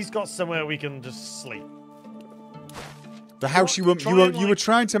 Totally. So we've at least got somewhere we can just sleep. The house you were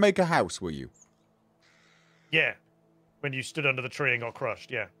trying to make a house, were you? Yeah. When you stood under the tree and got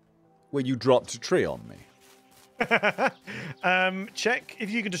crushed, yeah. When you dropped a tree on me. Check if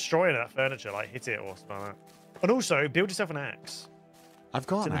you can destroy that furniture, like hit it or something like that. And also, build yourself an axe. I've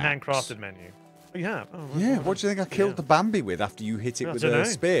got It's in an the axe. handcrafted menu. Oh, you have? Oh, Yeah, what do you think I killed the Bambi with after you hit it with don't a know.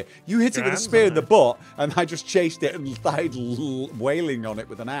 spear? You hit it Your with a hands spear on in the it. butt, and I just chased it and started wailing on it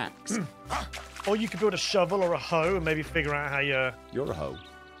with an axe. Or you could build a shovel or a hoe and maybe figure out how you... You're a hoe.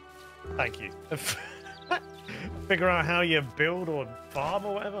 Thank you. Figure out how you build or farm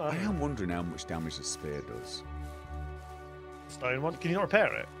or whatever. I am wondering how much damage a spear does. Stone one. Can you not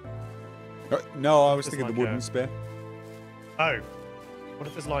repair it? No, I was It's thinking like the wooden a- spear. Oh. What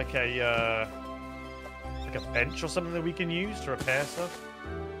if there's like a bench or something that we can use to repair stuff?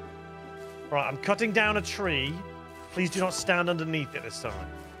 Right, I'm cutting down a tree. Please do not stand underneath it this time.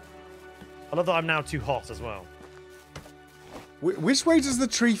 I love that I'm now too hot as well. Which way does the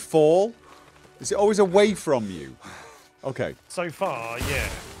tree fall? Is it always away from you? Okay. So far, yeah.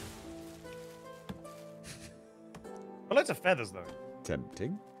 Well, loads of feathers though.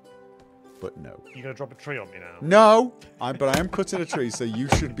 Tempting. But no. You gonna drop a tree on me now? No! But I am cutting a tree, so you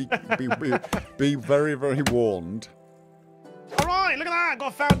should be very, very warned. All right, look at that.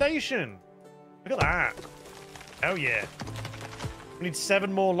 Got a foundation. Look at that. Hell yeah. We need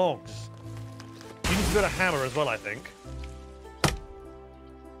 7 more logs. You need to build a hammer as well, I think.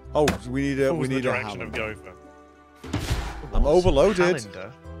 Oh, we need a Falls in the hammer. direction of Gopher. I'm overloaded.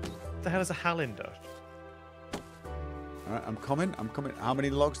 Halander? What the hell is a halander? Alright, I'm coming. How many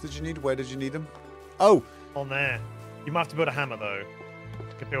logs did you need? Where did you need them? Oh! On there. You might have to build a hammer though.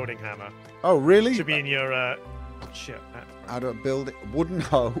 Like a building hammer. Oh, really? Should be in your shit. How do I build it? Wooden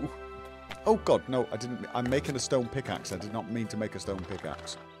hoe. Oh god, no, I didn't. I'm making a stone pickaxe. I did not mean to make a stone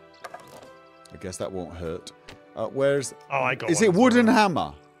pickaxe. I guess that won't hurt. Where's... Oh, I got Is one it as wooden well.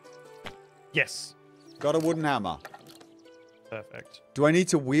 hammer? Yes. Got a wooden hammer. Perfect. Do I need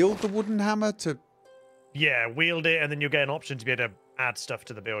to wield the wooden hammer to... Yeah, wield it and then you'll get an option to be able to add stuff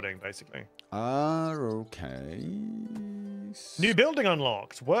to the building, basically. Okay. New building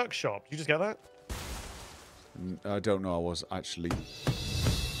unlocked. Workshop. Did you just get that? I don't know. I was actually...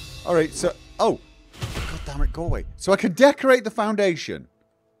 Alright, so... Oh! God damn it, go away. So I can decorate the foundation.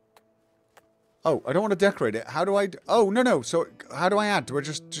 Oh, I don't want to decorate it. How do I... Oh, no. So how do I add? Do I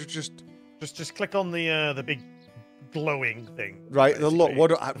just... Just click on the big glowing thing. Right, the look.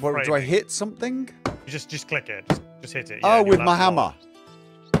 basically. What do I hit something? You just click it. Just hit it. Oh, and with you'll my have hammer.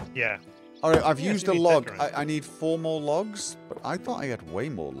 Yeah. Alright, I've Yeah, used so a you need log. decorate. I need 4 more logs, but I thought I had way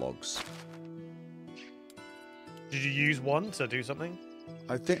more logs. Did you use one to do something?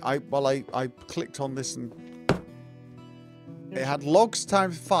 I think I clicked on this and it had logs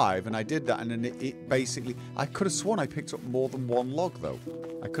times 5, and I did that, and then it basically... I could have sworn I picked up more than 1 log, though.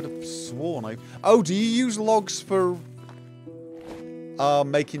 I could have sworn I... Oh, do you use logs for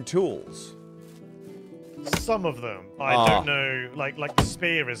making tools? Some of them. I don't know. Like the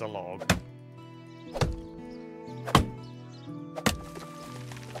spear is a log.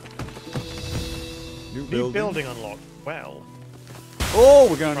 New building unlocked. Well. Oh,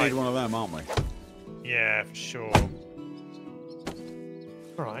 we're going to Right. need one of them, aren't we? Yeah, for sure.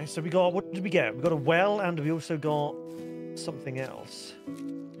 Alright, so we got... What did we get? We got a well, and we also got something else.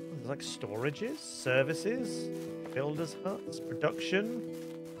 There's like storages, services, builders' huts, production,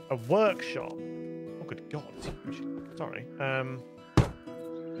 a workshop. Oh, good God, it's huge. Sorry.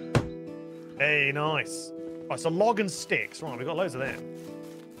 Hey, nice. Right, so log and sticks. Right, we got loads of them.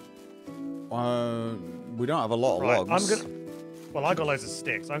 We don't have a lot of Right, logs. Well, I got loads of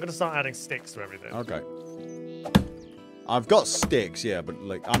sticks. I'm gonna start adding sticks to everything. Okay. I've got sticks, yeah, but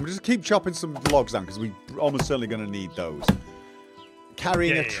like I'm just keep chopping some logs down because we almost certainly going to need those.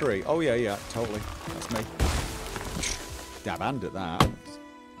 Carrying a tree. Oh yeah, totally. That's me. Dab hand at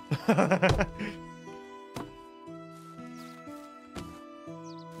that.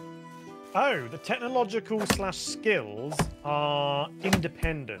 Oh, the technological / skills are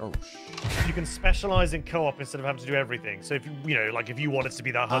independent. Oh, You can specialize in co-op instead of having to do everything. So if you know, like if you wanted to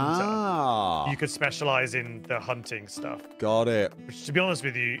be the hunter, you could specialize in the hunting stuff. Got it. Which, to be honest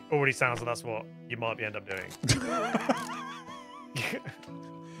with you, already sounds like that's what you might end up doing.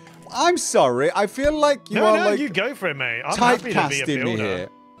 I'm sorry. I feel like you are like you go for it, mate. I'm happy to be a typecasting me builder. here.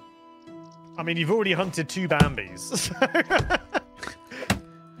 I mean, you've already hunted 2 Bambis.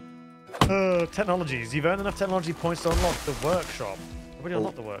 Technologies. You've earned enough technology points to unlock the workshop. I've already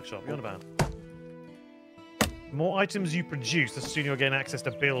unlocked the workshop. You're on about. More items you produce, the sooner you'll gain access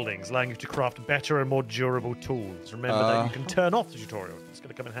to buildings, allowing you to craft better and more durable tools. Remember that you can turn off the tutorial. It's going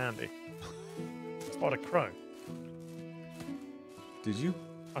to come in handy. Spot a crow. Did you?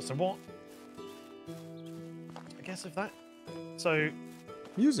 So what? guess if that. So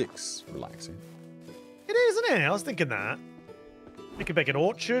Music's relaxing. it is, isn't it? I was thinking that. We could make an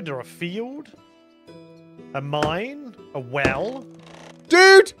orchard or a field, a mine, a well.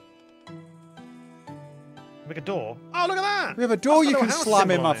 Dude! Make a door. Oh, look at that! We have a door That's you got a can house slam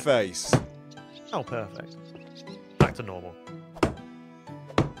symbol in my on it. face. Oh, perfect. Back to normal.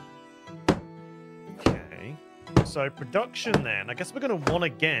 Okay. So production then. I guess we're going to want to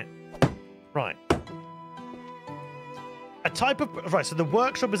get... Right. A type of... Right, so the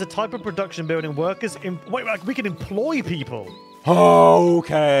workshop is a type of production building. Workers... Wait, we can employ people.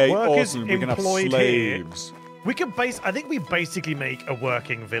 Okay. Workers Awesome. We can have employed here. slaves. We can I think we basically make a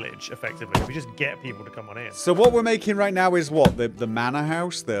working village, effectively. We just get people to come on in. So what we're making right now is what? The manor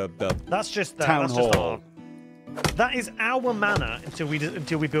house? The That's just that. town That's hall. Just that is our manor until we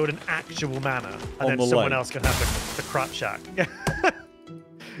build an actual manor, and On then the someone lake. else can have the crap shack.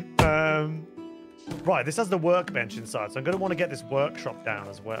 Right, this has the workbench inside, so I'm going to want to get this workshop down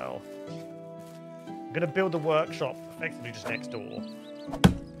as well. I'm going to build the workshop effectively just next door. There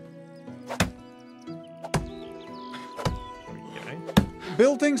we go.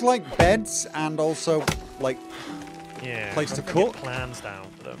 buildings like beds and also like Yeah. place to I'm gonna cook. get plans down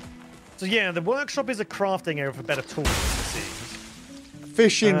for them. So yeah, the workshop is a crafting area for better tools, it seems.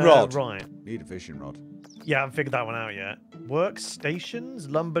 Fishing rod. Right. Need a fishing rod. Yeah, I haven't figured that one out yet. Workstations,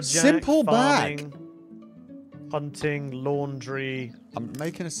 lumberjack, Simple farming, hunting, laundry. I'm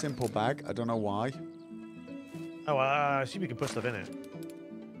making a simple bag. I don't know why. Oh, I assume you can put stuff in it.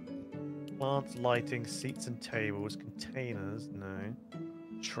 Plants, lighting, seats and tables, containers. No.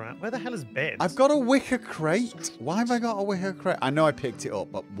 Trap. Where the hell is beds? I've got a wicker crate. Why have I got a wicker crate? I know I picked it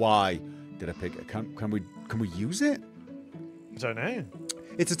up, but why did I pick it? Can we use it? I don't know.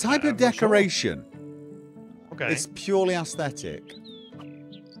 It's a type of I'm not sure. decoration. Okay. It's purely aesthetic.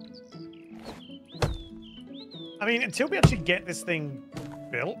 I mean, until we actually get this thing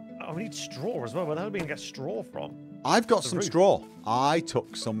built, oh, we need straw as well. Where the hell are we going to get straw from? I've got The some roof. straw. I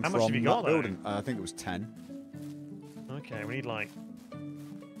took some How from much have you that got, though? building. I think it was 10. Okay, we need like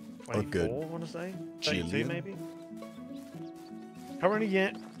Oh, 24, good. I want to say. 32 Jillian. maybe? Currently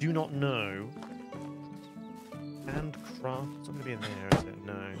yet, do not know. Handcraft, it's not going to be in there, is it?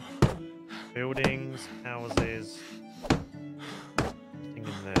 No. Buildings, houses. Nothing in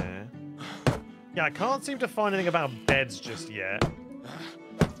there. Yeah, I can't seem to find anything about beds just yet.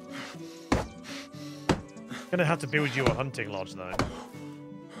 Gonna have to build you a hunting lodge though.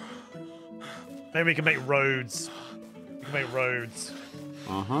 Maybe we can make roads. We can make roads.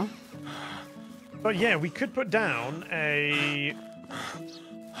 Uh-huh. But yeah, we could put down a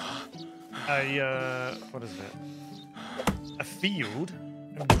what is it? A field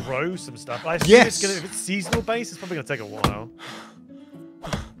and grow some stuff. I assume Yes! if it's seasonal based, it's probably gonna take a while.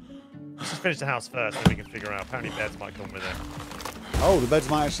 Let's just finish the house first, then we can figure out how many beds might come with it. Oh, the beds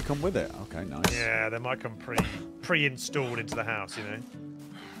might actually come with it. Okay, nice. Yeah, they might come pre-installed into the house, you know.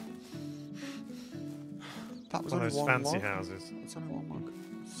 That was One of only those one fancy log. houses. It's only one log.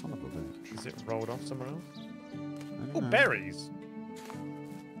 Son of a bitch. Is it rolled off somewhere else? I Oh, don't know. berries.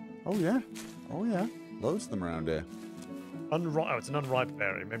 Oh, yeah. Oh, yeah. Loads of them around here. Oh, it's an unripe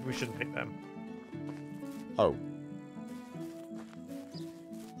berry. Maybe we shouldn't pick them. Oh.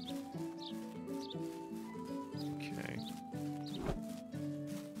 Okay.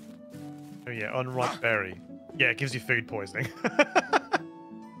 Oh yeah, unripe berry. Yeah, it gives you food poisoning.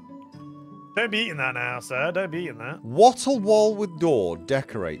 Don't be eating that now, sir. Don't be eating that. Wattle wall with door.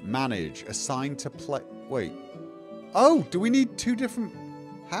 Decorate. Manage. Assign to play. Wait. Oh, do we need two different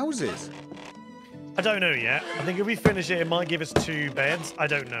houses? I don't know yet. I think if we finish it, it might give us 2 beds. I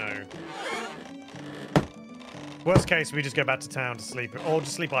don't know. Worst case, we just go back to town to sleep. Or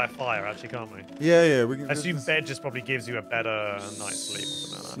just sleep by a fire, actually, can't we? Yeah, yeah. We can. I assume bed just probably gives you a better night's sleep or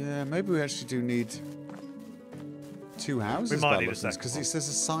something like that. Yeah, maybe we actually do need 2 houses. might need a second because one. it says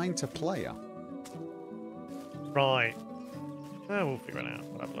assign to player. Right. We'll figure it out.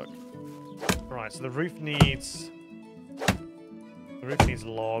 We'll have a look. Right, so the roof needs... The roof needs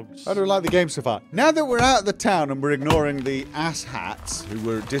logs. How do we like the game so far? Now that we're out of the town and we're ignoring the ass hats who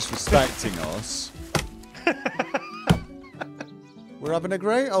were disrespecting us, we're having a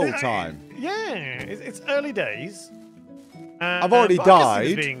great old time. Yeah, it's early days. I've already but I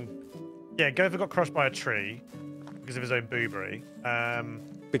guess died. it's Yeah, Gopher got crushed by a tree because of his own boobery.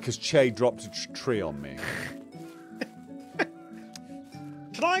 Because Che dropped a tree on me.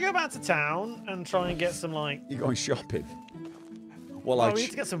 Should I go back to town and try and get some, like... You're going shopping. Well, Oh, we need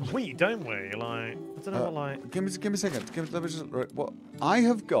to get some wheat, don't we? Like, I don't know what, like... Give me a second. Let me just. Right, what I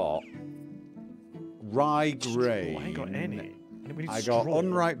have got rye grain. Oh, I ain't got any. I We need I straw. got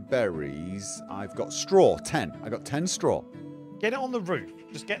unripe berries. I've got straw. 10. I got 10 straw. Get it on the roof.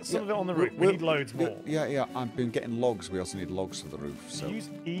 Just get some of it on the roof. We need loads more. Yeah. I've been getting logs. We also need logs for the roof. So Use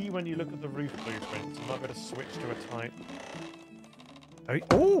E when you look at the roof blueprints. You might be able to switch to a type.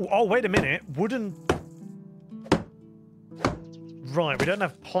 Oh, wait a minute. Wooden. Right, we don't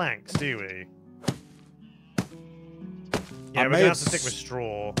have planks, do we? Yeah, we're going to have to stick with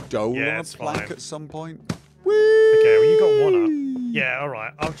straw. Yeah, it's a plank at some point. Whee! Okay, well, you got one up. Yeah, all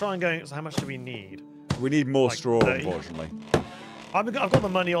right. I'll try and go. So how much do we need? We need more like straw, 30? unfortunately. I've got the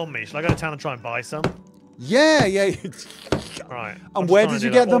money on me. Shall I go to town and try and buy some? Yeah. Right. And where did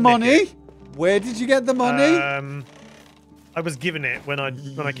you get the money? Where did you get the money? I was given it when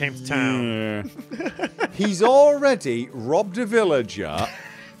I came to town. Yeah. He's already robbed a villager,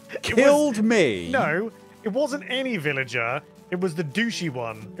 killed me. No, it wasn't any villager. It was the douchey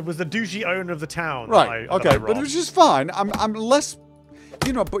one. It was the douchey owner of the town. Right. Okay, but it was just fine. I'm less,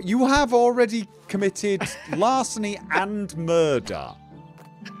 but you have already committed larceny and murder.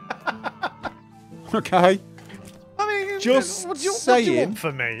 Okay. I mean, just what do you want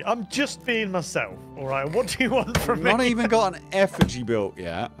from me? I'm just being myself. All right. What do you want from me? Not even got an effigy built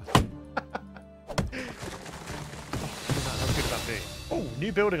yet. How good would that be? Oh,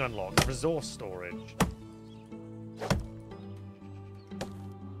 new building unlocked. Resource storage.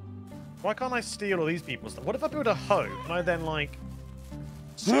 Why can't I steal all these people's stuff? What if I build a hoe? Can I then, like,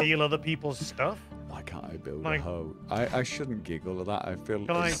 steal other people's stuff? Why can't I build a hoe? I shouldn't giggle at that. I feel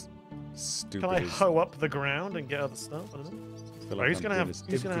stupid. Can I hoe up the ground and get other stuff? I don't know. Like who's gonna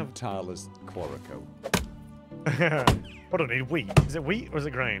have Tyler's Quorico. What do I need? Wheat? Is it wheat or is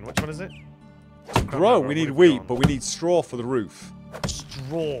it grain? Which one is it? Grow. We need wheat, but we need straw for the roof.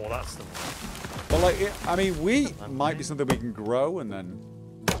 Straw. That's the one. Well, wheat might be something we can grow and then.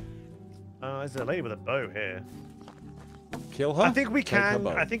 There's a lady with a bow here. Kill her. I think we can.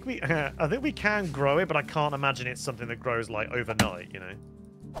 I think we can grow it, but I can't imagine it's something that grows like overnight.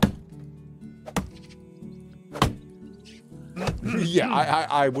 Yeah,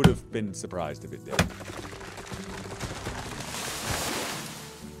 I would have been surprised if it did.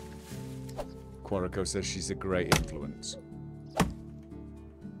 Quorico says she's a great influence.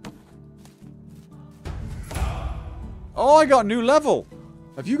 Oh, I got a new level.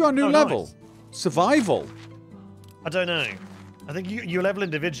 Have you got a new level? Nice. Survival. I don't know. I think you level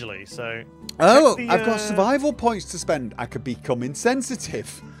individually, so. Oh, I've got survival points to spend. I could become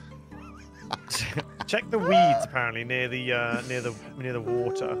insensitive. Check the weeds apparently near the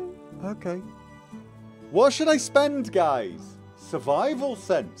water. Okay. What should I spend, guys? Survival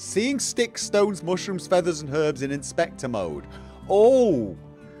sense. Seeing sticks, stones, mushrooms, feathers, and herbs in inspector mode. Oh.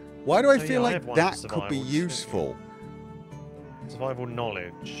 Why do I feel like that could be useful? Survival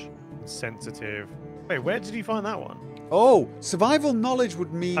knowledge. Sensitive. Wait, where did you find that one? Oh, survival knowledge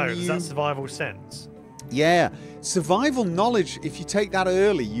would mean is that survival sense? Yeah. Survival knowledge, if you take that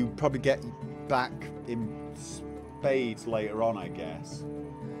early, you probably get back in spades later on, I guess.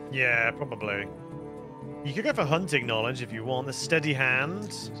 Yeah, probably. You could go for hunting knowledge if you want. The steady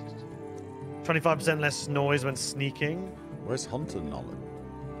hand. 25% less noise when sneaking. Where's hunter knowledge?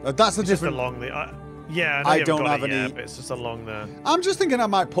 That's a different... Just along the... yeah, I don't have any... Yet, but it's just along the... I'm just thinking I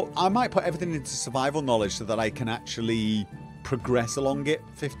might put everything into survival knowledge so that I can actually progress along it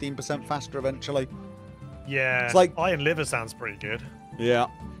 15% faster eventually. Yeah, it's like iron liver sounds pretty good. Yeah.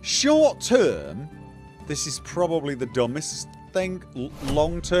 Short term, this is probably the dumbest thing.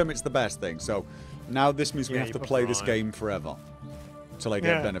 Long term, it's the best thing. So now this means we have to play this game forever until I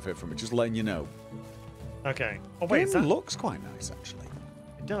get benefit from it. Just letting you know. Okay. Oh wait, it looks quite nice actually.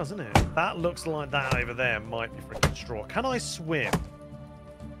 It does, doesn't it? That looks like that over there might be freaking straw. Can I swim?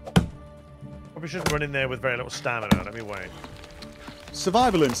 Probably shouldn't run in there with very little stamina. Let me wait.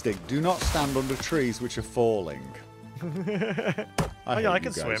 Survival instinct. Do not stand under trees which are falling. I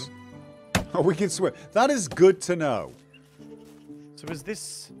can swim. Oh, we can swim. That is good to know. So is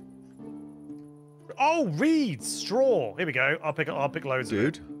this... Oh, reeds! Straw! Here we go. I'll pick loads of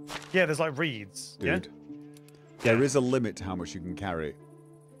it. Yeah, there's like reeds. Dude. Yeah? There is a limit to how much you can carry.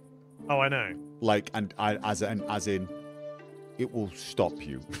 Oh, I know. Like, as in, it will stop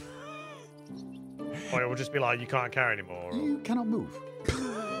you. Or it will just be like, you can't carry anymore. Or... You cannot move.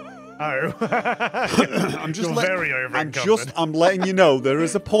 Oh. I'm letting you know there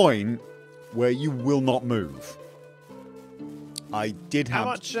is a point where you will not move. I did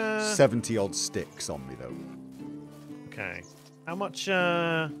have 70 odd sticks on me though. Okay. How much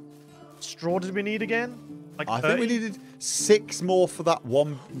straw did we need again? Like I think we needed 6 more for that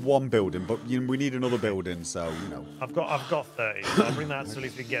one building, but we need another building, so you know. I've got 30, so I'll bring that so at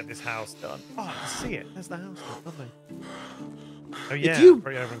least we can get this house done. Oh, I can see it. There's the house. Lovely. Oh yeah, If you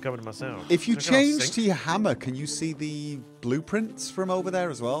pretty over and covered myself. if you Look at our change sink. to your hammer, can you see the blueprints from over there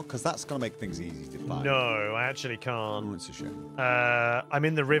as well? Because that's gonna make things easy to find. No, I actually can't. Oh, it's a shame. I'm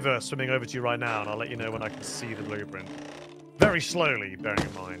in the river swimming over to you right now, and I'll let you know when I can see the blueprint. Very slowly, bearing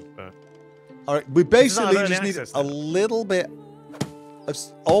in mind, but... All right, we basically early just need access a then. little bit.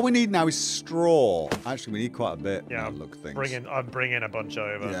 All we need now is straw. Actually, we need quite a bit. Yeah, now, look things. I'm bringing a bunch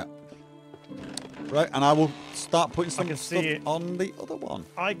over. Yeah. Right, and I will start putting some can stuff see it. on the other one.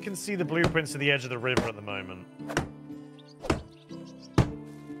 I can see the blueprints to the edge of the river at the moment.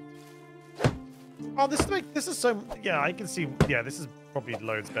 Oh, this is so... Yeah, I can see... Yeah, this is probably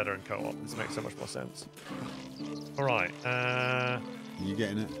loads better in co-op. This makes so much more sense. All right. You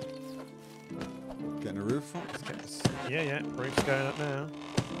getting it? Getting a roof on? Yeah. Roof's going up now.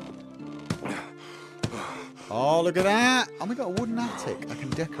 Oh, look at that! Oh, we got a wooden attic. I can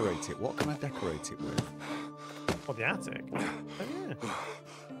decorate it. What can I decorate it with? Oh, the attic. Oh, yeah.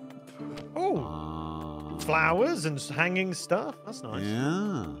 Oh, flowers and hanging stuff. That's nice.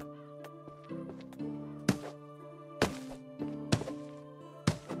 Yeah.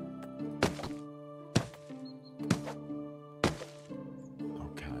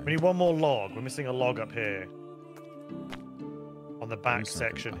 We need one more log. We're missing a log up here. On the back second.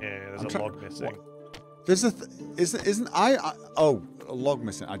 section here, there's a log missing. There's a... Isn't I... Oh, a log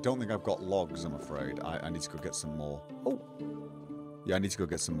missing. I don't think I've got logs, I'm afraid. I need to go get some more. Oh. Yeah, I need to go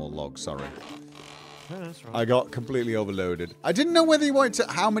get some more logs, sorry. Yeah, that's right. I got completely overloaded. I didn't know whether you wanted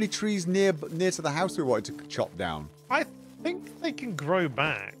to... How many trees near to the house we wanted to chop down. I think they can grow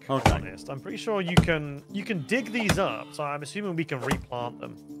back, to be Okay. honest. I'm pretty sure you can dig these up, so I'm assuming we can replant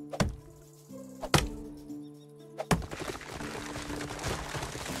them.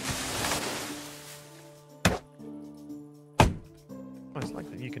 Oh, it's like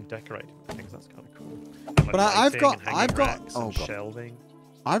that you can decorate things. That's kind of cool. Like But I've lighting got- and hanging I've got- racks oh, and God. shelving.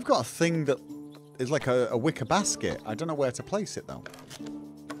 I've got a thing that is like a wicker basket. I don't know where to place it, though.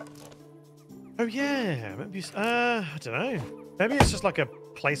 Oh yeah, maybe. I don't know. Maybe it's just like a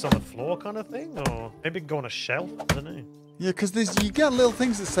place on the floor kind of thing, or maybe it can go on a shelf. I don't know. Yeah, because you get little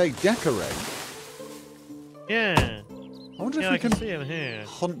things that say decorate. Yeah. I wonder Yeah, if we I can can see them here.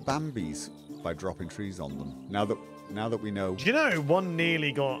 hunt Bambis by dropping trees on them. Now that we know. Do you know one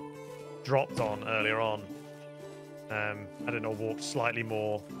nearly got dropped on earlier on? I don't know, walked slightly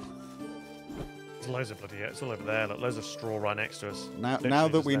more. There's loads of bloody... It's all over there. Look, loads of straw right next to us. Now Literally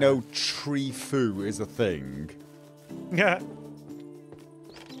that just we there. know tree foo is a thing. Yeah.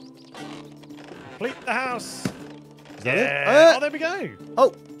 Complete the house. Is that it? Yeah. Oh, there we go. Oh,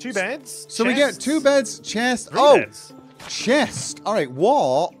 2 beds. so we get chests, 2 beds, chest. 3 Oh, beds. chest. All right,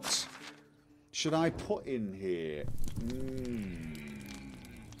 what should I put in here?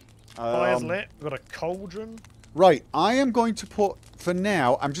 Fire's lit. We've got a cauldron. Right, I am going to put, for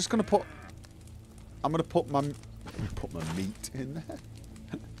now, I'm just going to put, I'm going to put my meat in there.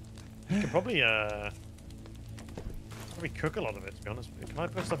 You can probably cook a lot of it, to be honest with you. Can I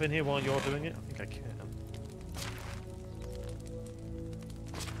put stuff in here while you're doing it? I think I can.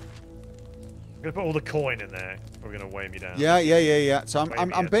 I'm gonna put all the coin in there. We're gonna weigh me down. Yeah. So Maybe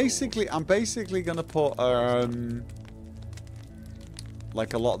I'm a basically going to put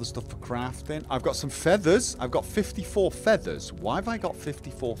like a lot of the stuff for crafting. I've got some feathers. I've got 54 feathers. Why have I got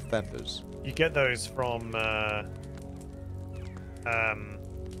 54 feathers? You get those from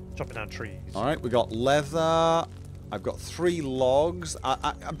chopping down trees. All right, we got leather. I've got 3 logs.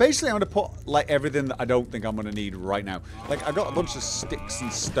 Basically, I'm going to put like everything that I don't think I'm going to need right now. Like, I got a bunch of sticks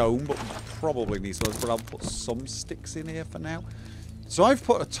and stone, but we probably need some. But I'll put some sticks in here for now. So I've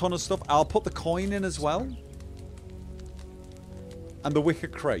put a ton of stuff. I'll put the coin in as well. And the wicker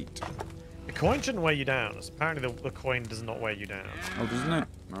crate. The coin shouldn't weigh you down. Apparently, the coin does not weigh you down. Oh, doesn't it?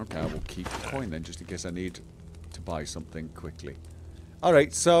 Okay, I will keep the coin then, just in case I need to buy something quickly. All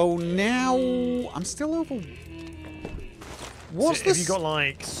right, so now I'm still over. What's So, this? have you got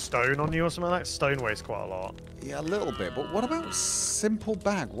like stone on you or something like that? Stone weighs quite a lot. Yeah, a little bit. But what about simple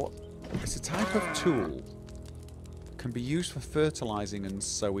bag? What? It's a type of tool. Can be used for fertilizing and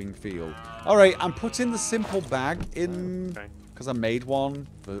sowing field. All right, I'm putting the simple bag in because I made one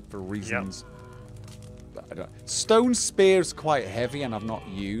for reasons. Yep. I don't. Stone spear's quite heavy and I've not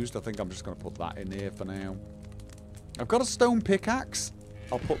used. I think I'm just going to put that in here for now. I've got a stone pickaxe.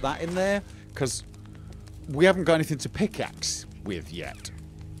 I'll put that in there because we haven't got anything to pickaxe with yet.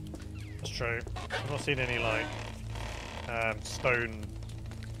 That's true. I've not seen any like stone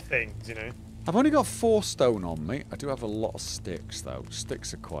things, you know. I've only got 4 stone on me. I do have a lot of sticks though.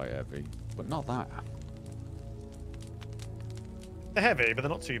 Sticks are quite heavy, but not that. They're heavy, but they're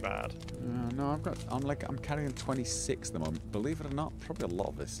not too bad. No, I'm carrying 26 at the moment. Believe it or not, probably a lot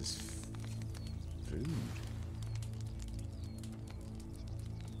of this is food.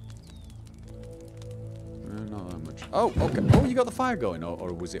 Not that much. Oh, okay. Oh, you got the fire going,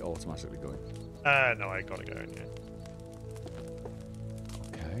 or was it automatically going? No, I got it going, yeah.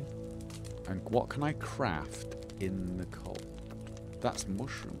 Okay. And what can I craft in the coal? That's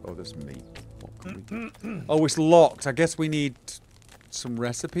mushroom. Oh, there's meat. What can we do? Oh, it's locked. I guess we need some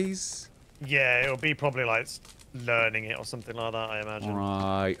recipes. Yeah, it'll be probably like learning it or something like that, I imagine.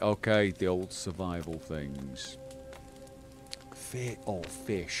 Right. Okay. The old survival things.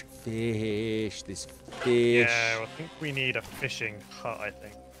 Fish. This fish. Yeah, I think we need a fishing hut, I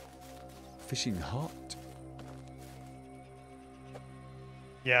think. Fishing hut?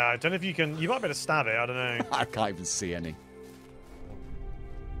 Yeah, I don't know if you can... You might be able to stab it, I don't know. I can't even see any.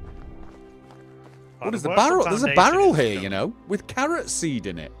 Like, What is the workshop barrel? There's a foundation barrel is here, done. you know, with carrot seed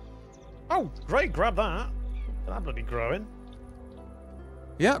in it. Oh, great, grab that. That'll bloody growing.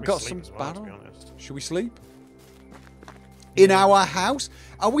 Yeah, We got sleep some as well, to barrel. be honest. Should we sleep? In our house?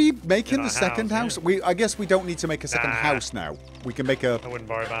 Are we making In the our second house, house? I guess we don't need to make a second Nah. house now. We can make a... I wouldn't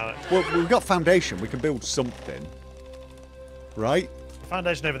worry about it. Well, we've got foundation. We can build something. Right? The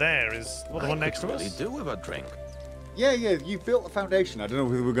foundation over there is... What, the one next to Really us? do with a drink. Yeah, you've built the foundation. I don't know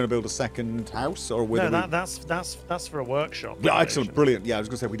whether we're going to build a second house or whether No, we... that's for a workshop. Yeah, foundation. excellent, brilliant. Yeah, I was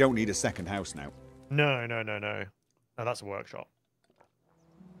going to say, we don't need a second house now. No. No, that's a workshop.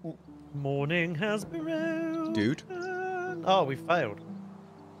 Morning has begun. Dude. Oh, we failed.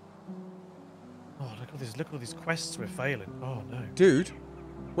 Oh, look at all these quests we're failing. Oh, no. Dude,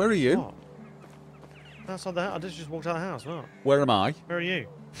 where are you? What? Outside the house. I just walked out of the house. What? Where am I? Where are you?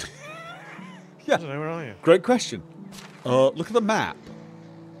 Yeah. I don't know. Where are you? Great question. Look at the map.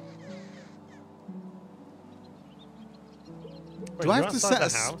 Wait, Do I you're have to outside set the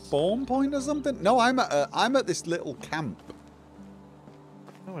a house? spawn point or something? No, I'm at this little camp.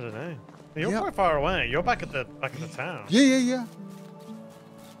 Oh, I don't know. You're Yeah. quite far away. You're back at the town. Yeah. You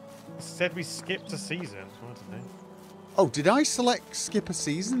said we skipped a season. I don't know. Oh, did I select skip a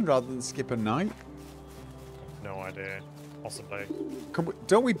season rather than skip a night? No idea. Possibly.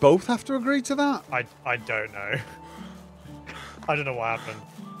 Don't we both have to agree to that? I don't know. I don't know what happened.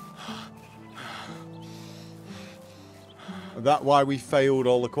 Is that why we failed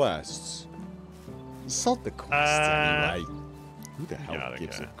all the quests? Sod the quests anyway. Who the hell yeah, I don't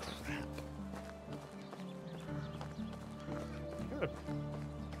gives care. a crap?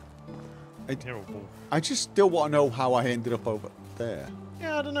 Good. You're a wolf. I just still want to know how I ended up over there.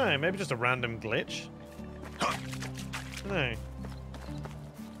 Yeah, I don't know. Maybe just a random glitch. No.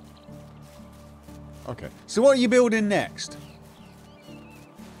 Okay. So what are you building next?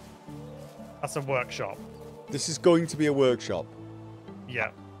 That's a workshop. This is going to be a workshop.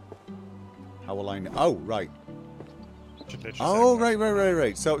 Yeah. How will I know? Oh, right. Should literally Oh, say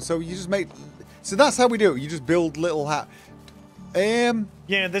right. So you just make... So that's how we do it. You just build little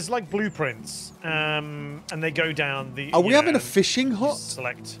Yeah, there's like blueprints, and they go down the. Are we you having know, a fishing hut?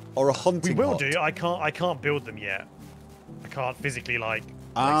 Select. Or a hunting We will hut? do. I can't build them yet. I can't physically like.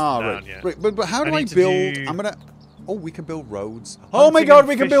 Ah, place them right. down yet. Right. But how do I need to build... do I'm going to... Oh, we can build roads. Oh my Hunting god, and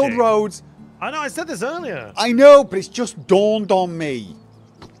we can build fishing. roads. I know. I said this earlier. I know, but it's just dawned on me.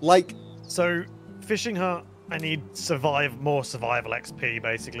 Like... So, fishing hut. I need more survival XP.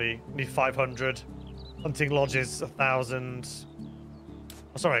 Basically, need 500. Hunting lodges 1,000.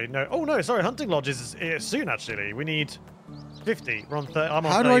 Oh, sorry, no. Oh no, sorry. Hunting lodges is soon. Actually, we need 50. We're on 30. I'm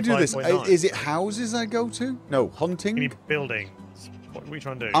on How do I do this? 35.9. Is it houses I go to? No, hunting. We need buildings. What are we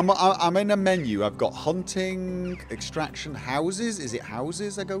trying to do? I'm in a menu. I've got hunting, extraction, houses. Is it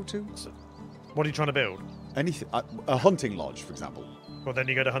houses I go to? What are you trying to build? Anything. A hunting lodge, for example. Well, then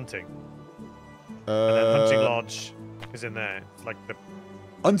you go to hunting. And then hunting lodge is in there. It's like the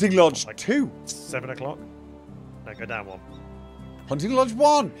Hunting lodge like 2. 7 o'clock. No, go down one. Hunting lodge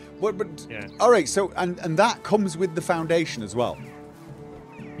 1. But Yeah. all right. So and that comes with the foundation as well.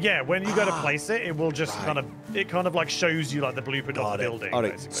 Yeah, when you go to place it, it will just right. kind of like shows you like the blueprint of the building. All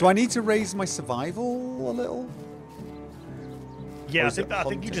right. Basically. So I need to raise my survival a little. Yeah, or I is think it you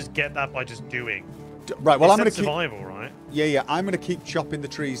hunting? just get that by just doing. Right. Well, It I'm said gonna keep. survival, right? Yeah. I'm gonna keep chopping the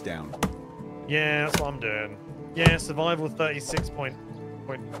trees down. Yeah, that's what I'm doing. Yeah, survival 36 point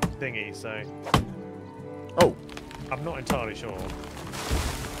thingy. So Oh. I'm not entirely sure.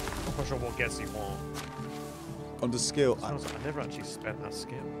 I'm not sure what gets you what. Under skill. Sounds like I never actually spent that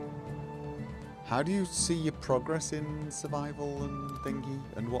skill. How do you see your progress in survival and thingy?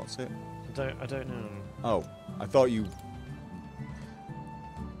 And what's it? I don't know. Oh, I thought you.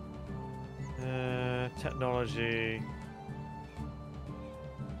 Technology.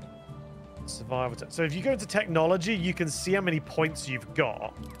 Survival. So if you go into technology, you can see how many points you've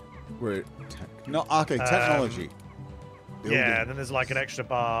got. Wait, okay, technology. Yeah, and then there's like an extra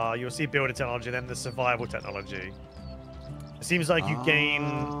bar. You'll see building technology, then the survival technology. It seems like you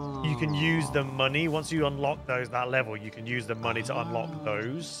can use the money once you unlock that level. You can use the money to unlock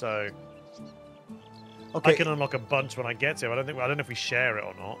those. So okay. I can unlock a bunch when I get to. I don't know if we share it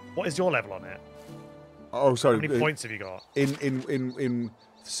or not. What is your level on it? Oh, sorry. How many points have you got? In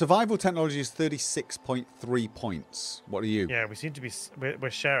survival technology is 36.3 points. What are you? Yeah, we seem to be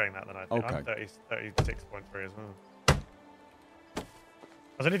we're sharing that then. I think Okay. I'm 36.3 as well.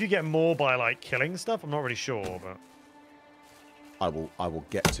 I don't know if you get more by like killing stuff. I'm not really sure, but I will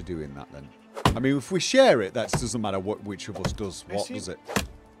get to doing that then. I mean, if we share it, that doesn't matter which of us does what, does it?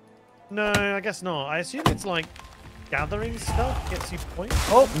 No, I guess not. I assume it's like gathering stuff gets you points.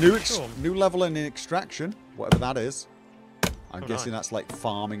 Oh, new level in extraction, whatever that is. I'm guessing that's like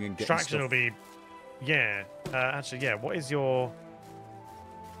farming and getting extraction stuff. will be, yeah. Actually, yeah. What is your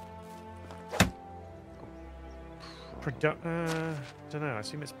don't know. I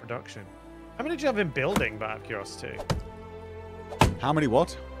assume it's production. How many did you have in building? But out of curiosity. How many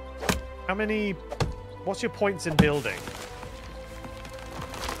what? How many? What's your points in building?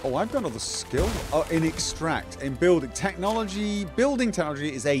 Oh, I've got another skill. Oh, in extract, in building technology. Building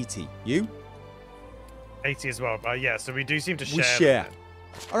technology is 80. You? 80 as well. But yeah, so we do seem to share. We share.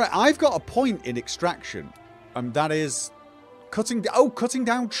 All right, I've got a point in extraction, and that is cutting. Oh, cutting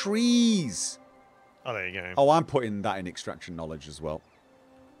down trees. Oh, there you go. Oh, I'm putting that in extraction knowledge as well.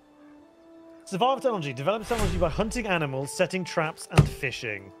 Survival technology. Develop technology by hunting animals, setting traps, and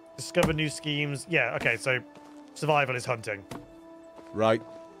fishing. Discover new schemes. Yeah, okay, so survival is hunting. Right.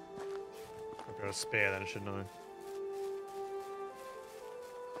 I've got a spear then, shouldn't I?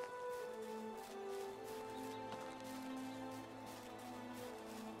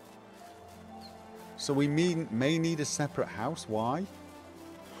 So we may need a separate house. Why?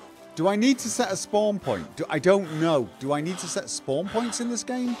 Do I need to set a spawn point? I don't know. Do I need to set spawn points in this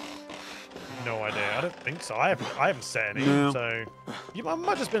game? No idea. I don't think so. I haven't set any. No. So it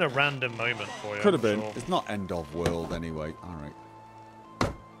might just been a random moment for you. Could have been. Sure. It's not end of world anyway. All right.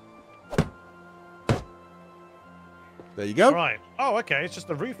 There you go. Right. Oh, okay. It's just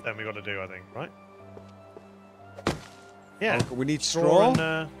the roof then we got to do, I think, right? Yeah. Okay, we need straw.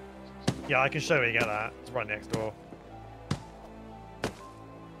 And, yeah, I can show you get that. It's right next door.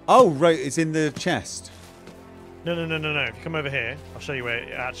 Oh, right. It's in the chest. No. If you come over here, I'll show you where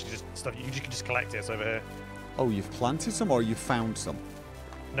it actually just stuff. You can just collect it. It's over here. Oh, you've planted some or you found some?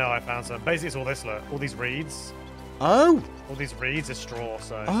 No, I found some. Basically, it's all this, look. All these reeds. Oh. All these reeds are straw,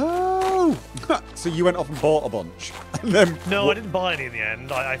 so... Oh. So you went off and bought a bunch. And then No, I didn't buy any in the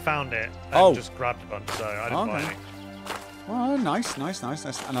end. I found it and just grabbed a bunch, so I didn't buy any. Oh, nice.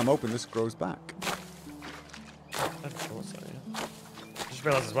 And I'm hoping this grows back. I thought so, yeah. Just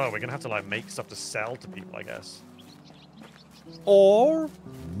realised as well, we're going to have to like make stuff to sell to people, I guess. Or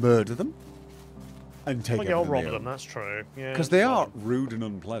murder them and take I'll everything rob they own. them, that's true. Yeah, Because they are rude and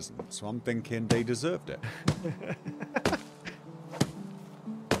unpleasant, so I'm thinking they deserved it.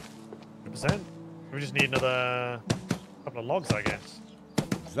 100%. We just need another couple of logs, I guess.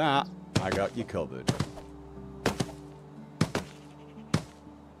 That, I got you covered.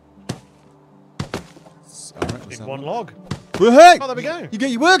 Alright, Need one log. Well, hey! Oh, there we go. You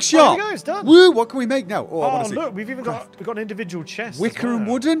get your workshop! Oh, there we go, it's done. Woo! What can we make now? Oh, I Oh, want to see. look, we've got an individual chest. Wicker as well. and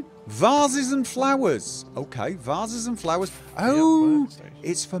wooden, vases and flowers. Okay, vases and flowers. Oh,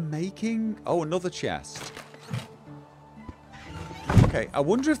 it's for making. Oh, another chest. Okay, I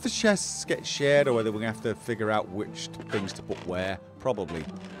wonder if the chests get shared or whether we're gonna have to figure out which things to put where. Probably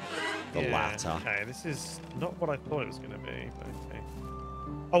the latter. Okay, this is not what I thought it was going to be. But okay.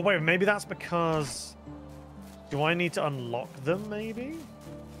 Oh wait, maybe that's because. Do I need to unlock them? Maybe.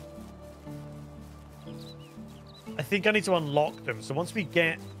 I think I need to unlock them. So once we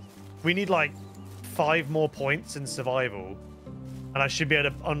need like 5 more points in survival, and I should be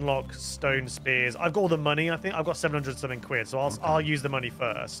able to unlock stone spears. I've got all the money. I think I've got 700 something quid. So I'll use the money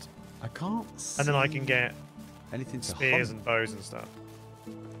first. I can't see and then I can get anything to spears hunt. and bows and stuff.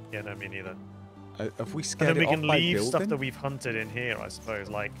 Yeah, no, me neither. Have we And scared then we it can off by leave stuff building? that we've hunted in here, I suppose.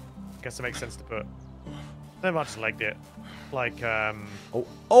 Like, I guess it makes sense to put. No, I just legged it. Like,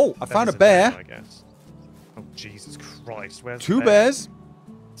 Oh! I found a bear. I guess. Oh Jesus Christ! Where's Two the bear? bears.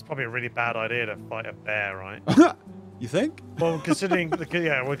 It's probably a really bad idea to fight a bear, right? You think? Well, considering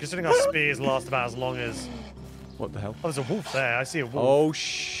considering our spears last about as long as. What the hell? Oh, there's a wolf there. I see a wolf. Oh,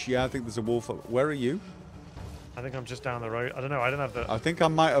 yeah, I think there's a wolf. Where are you? I think I'm just down the road. I don't know. I don't have the. I think I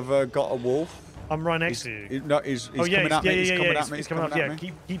might have got a wolf. I'm right next to you. No, he's Oh yeah, coming at me. He's coming at me. He's coming up. Yeah,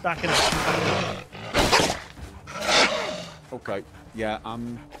 keep backing up. Okay. Yeah,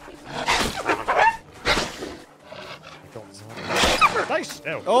 Stay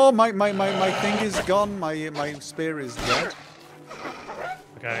still. Oh, my thing is gone. My spear is dead.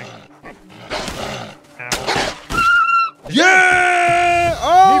 Okay. Ow. Yeah! New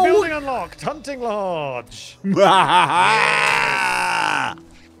Oh! building unlocked. Hunting lodge.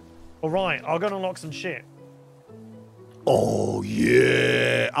 All right, I'll go and unlock some shit. Oh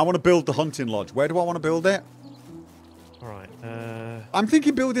yeah! I want to build the hunting lodge. Where do I want to build it? All right. I'm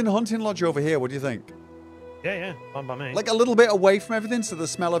thinking building a hunting lodge over here. What do you think? Yeah, fine by me. Like a little bit away from everything, so the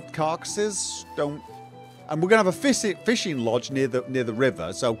smell of carcasses don't. And we're gonna have a fishing lodge near the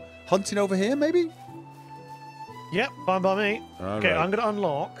river. So hunting over here, maybe. Yep, fine by me. All Okay, right. I'm gonna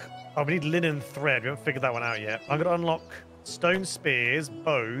unlock. Oh, we need linen thread. We haven't figured that one out yet. I'm gonna unlock stone spears,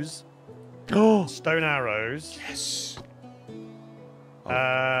 bows, stone arrows. Yes.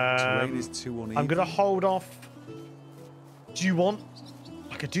 Terrain is too uneven. I'm gonna hold off. Do you want?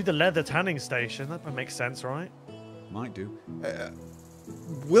 I could do the leather tanning station. That would make sense, right? Might do.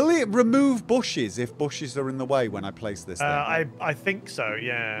 Will it remove bushes if bushes are in the way when I place this thing? I think so.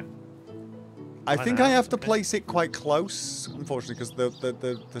 Yeah. I think I have to place it quite close, unfortunately, because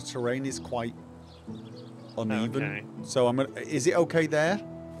the terrain is quite uneven. Okay. So I'm gonna. Is it okay there?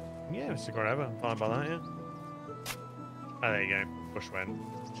 Yeah, Mr. Whatever. I'm fine by that. Yeah. Oh, there you go. Bush went.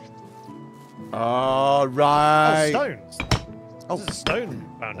 All right. Oh, stones. Oh. This is a stone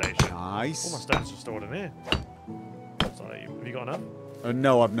foundation. Nice. All my stones are stored in here. Sorry, have you got enough?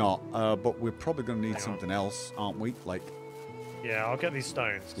 No, I've not. But we're probably going to need Hang on. something else, aren't we? Like Yeah, I'll get these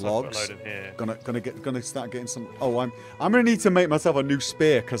stones. 'Cause I've logs. got a load in here. Gonna start getting some. Oh, I'm gonna need to make myself a new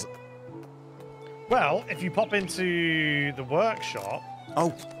spear because. Well, if you pop into the workshop.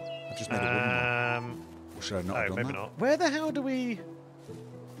 Oh, I just made a wooden one. Should I not have Oh, done maybe that? not. Where the hell do we?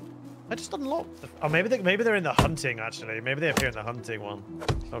 I just unlocked. Oh, maybe they're in the hunting actually. Maybe they appear in the hunting one.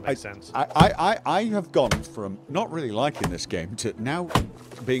 That makes sense. I have gone from not really liking this game to now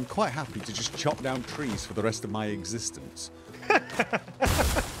being quite happy to just chop down trees for the rest of my existence.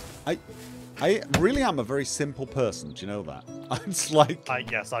 I really am a very simple person. Do you know that? It's like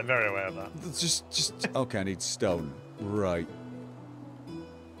Yes, I'm very aware of that. just okay. I need stone. Right.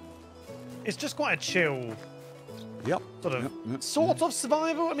 It's just quite a chill Yep. sort of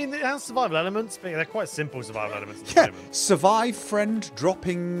survival. I mean, it has survival elements, but they're quite simple survival elements. At the Yeah. moment. Survive, friend,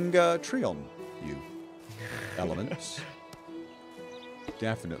 dropping tree on you. Elements.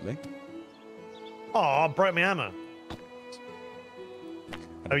 Definitely. Oh, I broke my hammer.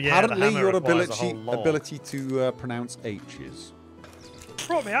 Oh yeah, the Apparently, hammer your requires a whole log. ability to pronounce H's.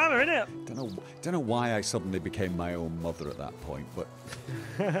 Brought my hammer, innit? Don't know why I suddenly became my own mother at that point, but.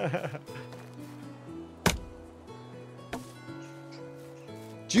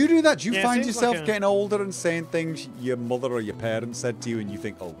 Do you do that? Do you Yeah, it find seems yourself like a- getting older and saying things your mother or your parents said to you, and you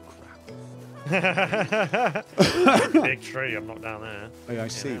think, "Oh crap"? Big tree, I'm not down there. Hey, I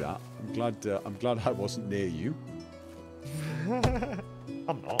see that. I'm glad I wasn't near you.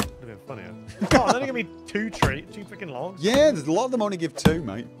 I'm not. It'd have been funnier. Oh, they're only gonna be two freaking logs. Yeah, there's a lot of them only give 2,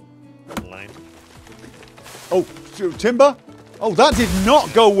 mate. Lame. Oh, timber. Oh, that did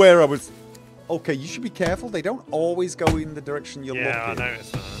not go where I was. Okay, you should be careful. They don't always go in the direction you're Yeah, I looking.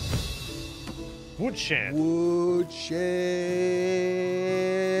 noticed that. Woodshed. Woodshed.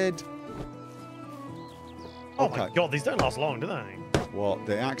 Oh Okay. my god, these don't last long, do they? What?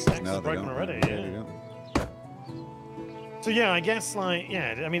 The axes? Axes No, they broken don't. already, Yeah, yeah. they don't. So yeah, I guess like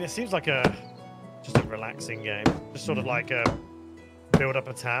I mean, it seems like just a relaxing game. Just sort of like build up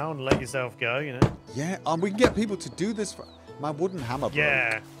a town, let yourself go, you know? Yeah, and we can get people to do this. My wooden hammer broke.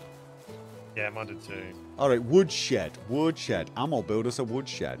 Yeah. Yeah, mine did too. All right, woodshed. Woodshed. I'm gonna build us a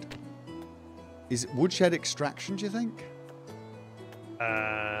woodshed. Is it woodshed extraction? Do you think?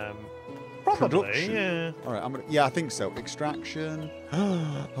 Probably. Production. Yeah. All right, yeah, I think so. Extraction.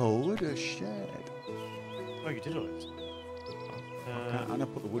 Oh, what a shed. Oh, you did all this. I'm gonna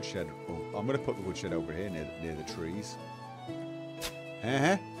put the woodshed. Oh, I'm gonna put the woodshed over here near the trees. Look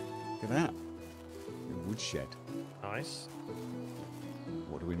at that. The woodshed. Nice.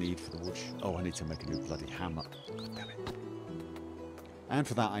 What do we need for the woodshed? Oh, I need to make a new bloody hammer. God damn it. And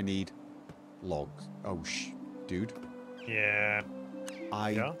for that, I need logs. Oh, dude. Yeah.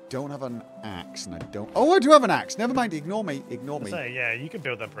 I don't have an axe, and I don't. Oh, I do have an axe. Never mind. Ignore me. Ignore me. So yeah, you can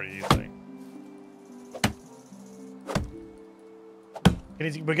build them pretty easily.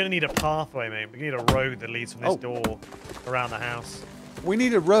 We're gonna need a pathway, mate. We're gonna need a road that leads from this door around the house. We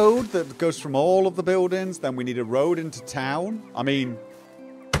need a road that goes from all of the buildings. Then we need a road into town. I mean,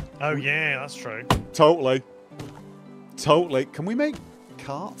 Oh, yeah, that's true. Totally. Totally. Can we make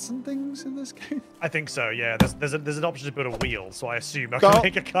carts and things in this game? I think so, yeah. There's an option to build a wheel, so I assume I can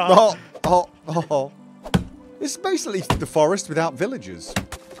make a car. It's basically the forest without villagers.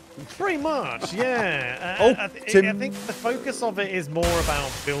 Pretty much, yeah. I think the focus of it is more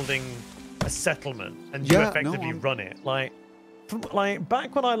about building a settlement and you effectively run it. Like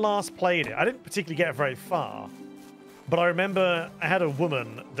back when I last played it, I didn't particularly get very far, but I remember I had a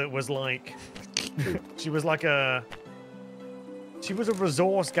woman that was like, she was a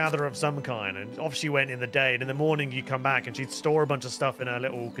resource gatherer of some kind, and off she went in the day, and in the morning you come back and she'd store a bunch of stuff in a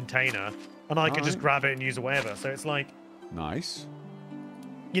little container, and I could just grab it and use it wherever. So it's like, nice.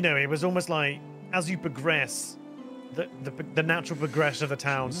 You know, it was almost like as you progress, the natural progression of the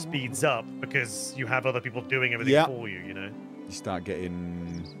town speeds up because you have other people doing everything for you, you know? You start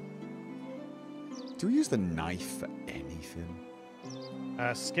getting... Do we use the knife for anything?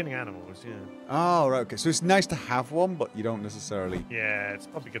 Skinning animals, yeah. Oh, right, okay. So it's nice to have one, but you don't necessarily... Yeah, it's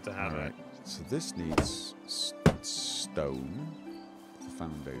probably good to have it. So this needs stone for the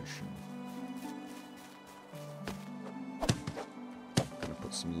foundation. Gonna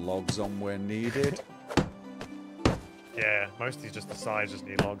put some logs on where needed. Yeah, most of these just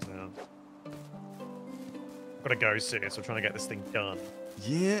need logs now. I've got to go soon, so we're trying to get this thing done.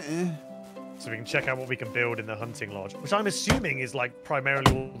 Yeah. So we can check out what we can build in the hunting lodge, which I'm assuming is like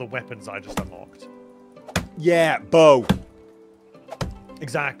primarily all the weapons I just unlocked. Yeah, bow.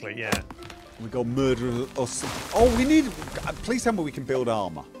 Exactly, yeah. We go murder us. Oh, we need... Please tell me we can build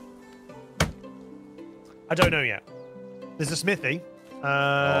armor. I don't know yet. There's a smithy.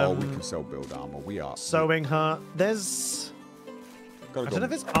 Oh, we can still build armor. We are. Sewing hut. There's... I don't know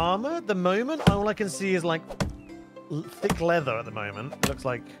if it's armor at the moment. All I can see is like thick leather at the moment. It looks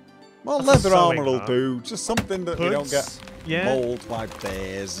like... Well, leather armor will do. Just something that we don't get mauled by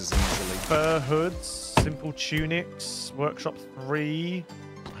bears as easily. Fur hoods, simple tunics, workshop 3.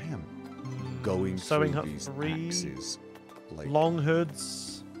 I am going sewing through hut these 3. axes. Long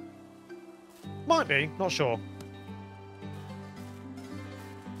hoods. Might be, not sure.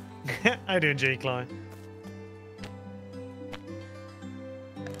 How you doing, G. Clyde?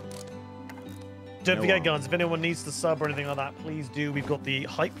 Don't forget, guys, if anyone needs to sub or anything like that, please do. We've got the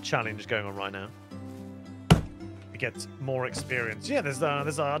hype challenge going on right now. To get more experience. Yeah, there's I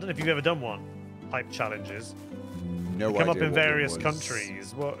don't know if you've ever done one. Hype challenges. No idea. Come up in various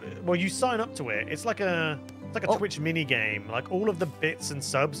countries. Well, you sign up to it. It's like a Twitch mini game. Like all of the bits and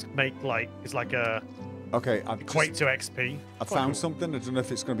subs make like it's like a equate to XP. I found something. I don't know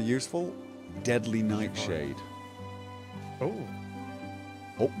if it's going to be useful. Deadly Nightshade. Oh.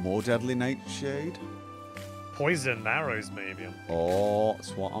 Oh, more Deadly Nightshade. Poison arrows, maybe. Oh,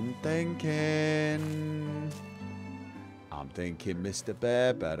 that's what I'm thinking. I'm thinking Mr.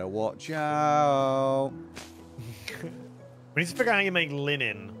 Bear better watch out. We need to figure out how you make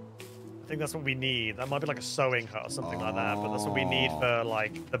linen. I think that's what we need. That might be like a sewing hut or something like that, but that's what we need for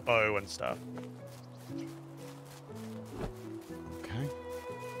like the bow and stuff. Okay.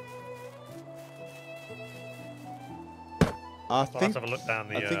 I think have a look down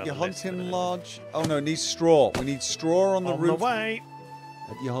the, your hunting lodge. Oh no, it needs straw. We need straw on the roof. On the way.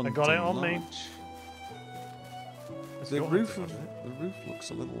 At your hunting I got it on lodge. me. The roof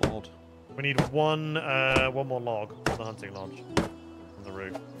looks a little odd. We need one more log on the hunting lodge. On the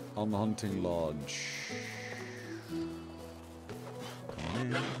roof. On the hunting lodge.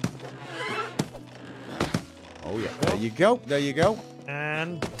 Oh yeah, there you go. There you go.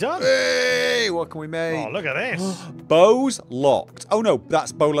 And done. Hey, what can we make? Oh, look at this. Bows locked. Oh no,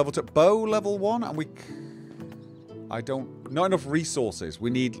 that's bow level 2. Bow level 1, and not enough resources. We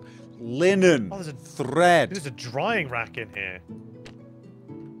need linen, thread. There's a drying rack in here.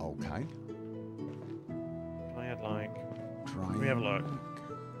 Okay. I had like. Drying. Let me have a look.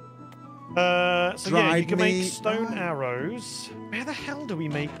 So yeah, you can make stone arrows. Where the hell do we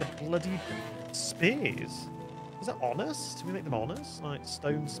make the bloody spears? Is that honest? Do we make them honest? Like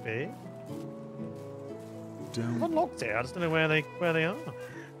stone spear? I've unlocked it. I just don't know where they are.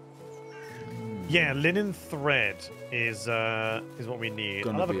 Yeah, linen thread is what we need.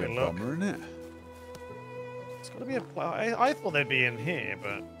 I'll have a quick look. Isn't it? It's got to be a. I thought they'd be in here,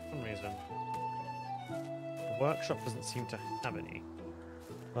 but for some reason the workshop doesn't seem to have any.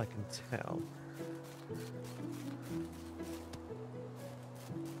 I can tell.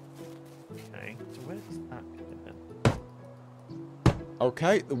 Okay, so where does that fit in?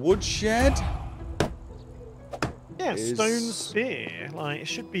 Okay, the woodshed. Yeah, stone spear. Like, it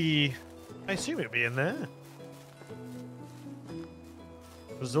should be... I assume it'd be in there.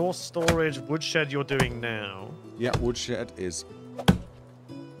 Resource storage, woodshed you're doing now. Yeah, woodshed is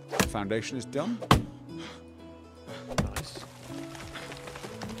foundation is done. Nice.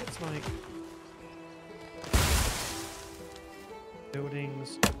 It's like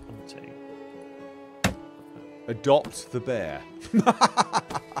buildings, hunting. Adopt the bear.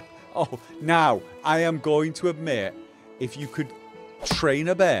 Oh, now I am going to admit, if you could train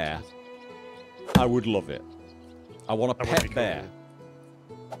a bear, I would love it. I want a pet bear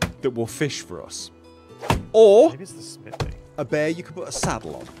that will fish for us. Or Maybe it's the smithy. a bear you could put a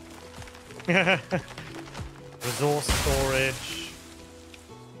saddle on. Resource storage.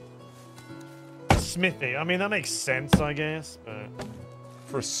 Smithy. I mean, that makes sense, I guess. But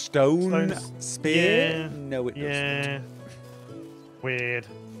For a stone spear? Yeah. No, it doesn't. Yeah. Weird.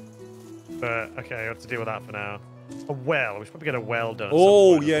 But okay, I have to deal with that for now. A well. We should probably get a well done. at some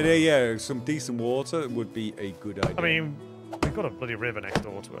Oh, point yeah, as yeah, well. yeah. Some decent water would be a good idea. I mean, we've got a bloody river next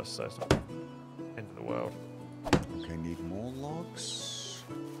door to us, so it's not the end of the world. Okay, need more logs.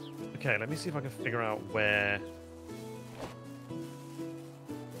 Okay, let me see if I can figure out where.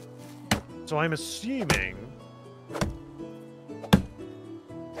 So I'm assuming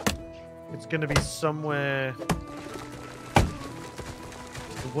it's going to be somewhere.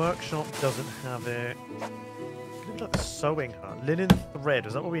 The workshop doesn't have it. It's gonna be like the sewing hut. Linen thread.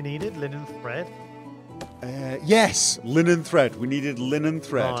 Is that what we needed? Linen thread? Yes, linen thread. We needed linen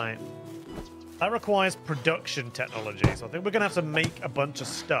thread. Right. That requires production technology, so I think we're going to have to make a bunch of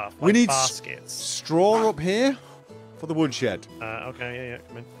stuff. Like We need baskets. straw up here for the woodshed. Okay, yeah,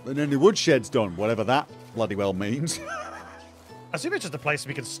 come in. And then the woodshed's done, whatever that bloody well means. I assume it's just a place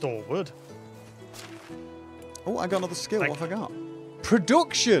we can store wood. Oh, I got another skill. Like- What have I got?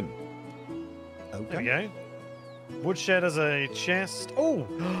 Production. There we Okay. go. Woodshed as a chest. Oh,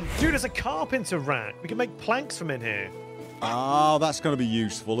 dude, it's a carpenter rack. We can make planks from in here. Oh, that's going to be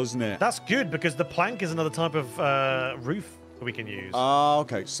useful, isn't it? That's good because the plank is another type of roof that we can use.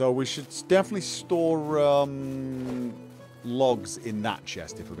 Okay. So we should definitely store logs in that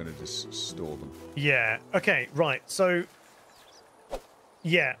chest if we're going to just store them. Yeah. Okay. Right. So,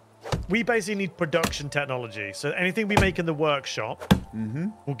 yeah, we basically need production technology. So anything we make in the workshop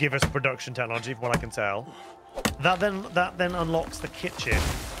will give us production technology, from what I can tell. That then unlocks the kitchen,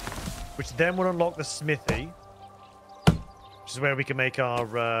 which then will unlock the smithy, which is where we can make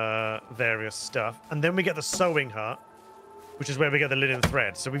our various stuff. And then we get the sewing hut, which is where we get the linen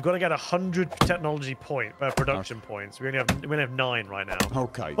thread. So we've got to get 100 technology production points. We only have 9 right now.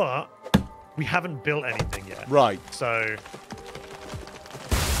 Okay. But we haven't built anything yet. Right. So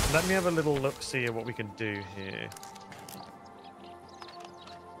let me have a little look, see what we can do here.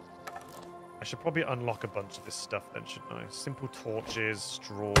 I should probably unlock a bunch of this stuff then, shouldn't I? Simple torches,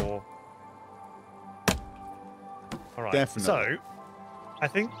 straw. All right. Definitely. So, I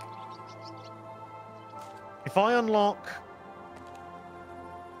think if I unlock,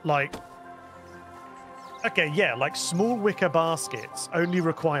 like, okay, yeah, like small wicker baskets only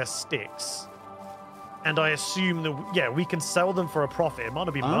require sticks. And I assume that, yeah, we can sell them for a profit. It might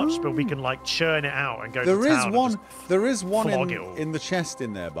not be much, but we can, like, churn it out and go to town. There is one flog it all. in the chest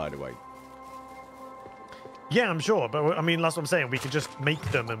in there, by the way. Yeah, I'm sure, but I mean, that's what I'm saying. We can just make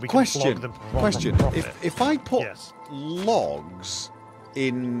them and we can flog Question. them. Question. Profit. If I put Yes. logs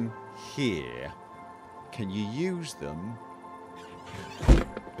in here, can you use them?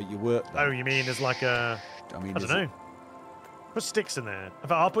 But you work. Oh, you mean there's like a? I mean, I don't know. Put sticks in there. In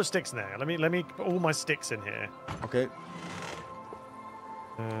fact, I'll put sticks in there. Let me put all my sticks in here. Okay. If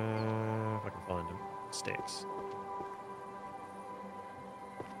I can find them. Sticks.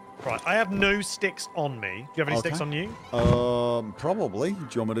 Right, I have no sticks on me. Do you have any sticks on you? Probably. Do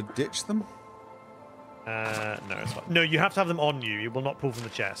you want me to ditch them? No, it's fine. No, you have to have them on you. It will not pull from the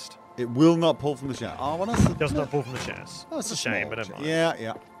chest. It will not pull from the chest. Oh, well, that's It does not pull from the chest. that's It's a shame, small but never chest. mind. Yeah,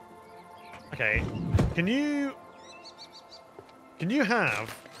 yeah. Okay, can you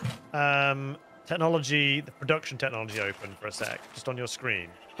have technology, the production technology open for a sec, just on your screen?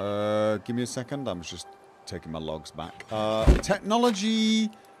 Give me a second. I'm just taking my logs back.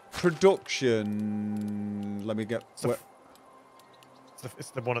 Technology production. Let me get.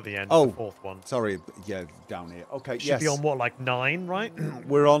 It's the one at the end. Oh. The fourth one. Sorry. Yeah, down here. Okay. Should yes. be on what, like 9, right?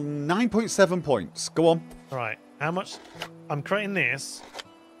 We're on 9.7 points. Go on. All right. How much? I'm creating this.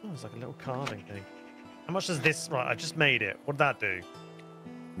 Oh, it's like a little carving thing. How much does this? Right, I just made it. What did that do?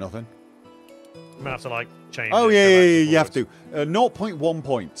 Nothing. I'm gonna have to like change. Oh it, yeah, go yeah, back yeah. and You have forwards. to. 0.1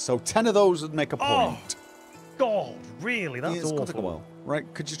 points. So 10 of those would make a Oh, point. God, really? That's Yeah, it's got to awful. go well.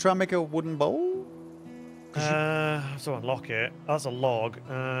 Right? Could you try and make a wooden bowl? So unlock it. That's a log.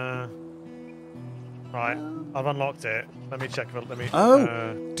 Right, I've unlocked it. Let me check. Let me.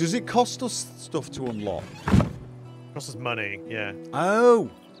 Does it cost us stuff to unlock? Costs us money. Yeah. Oh.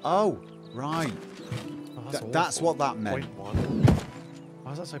 Oh, right. Oh, That's awful. what that meant. 0.1.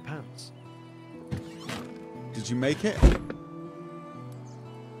 Why is that so pants? Did you make it? Oh,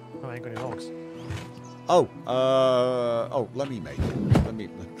 I ain't got any logs. Oh, let me make it. Let me.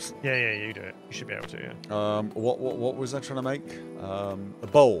 Yeah, you do it. You should be able to, yeah. What was I trying to make? A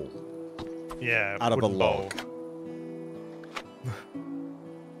bowl. Yeah, Out of a wooden bowl. log.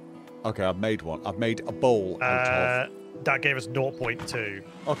 Okay, I've made one. I've made a bowl out of. That gave us 0.2.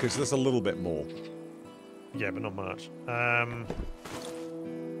 Okay, so that's a little bit more. Yeah, but not much.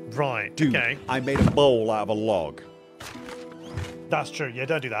 Right. Dude, okay. I made a bowl out of a log. That's true. Yeah,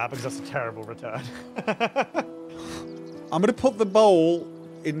 don't do that because that's a terrible return. I'm gonna put the bowl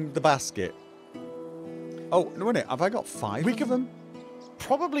in the basket. Oh, no, wait. Have I got 5 of them?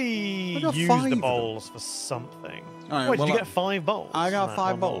 Probably I got use 5 the of them. bowls for something. All right, Wait, well, did you get 5 bowls? I got No,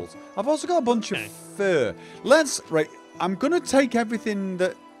 5 one more. bowls. I've also got a bunch Okay. of fur. Right. I'm gonna take everything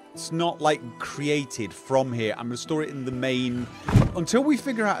that's not like created from here. I'm gonna store it in the main. Until we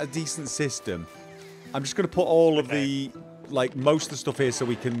figure out a decent system, I'm just gonna put all of the most of the stuff here so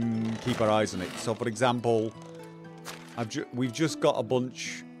we can keep our eyes on it. So, for example, we've just got a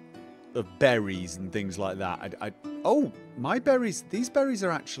bunch of berries and things like that. Oh, my berries. These berries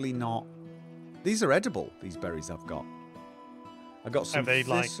are actually not. These are edible. These berries I've got. I got some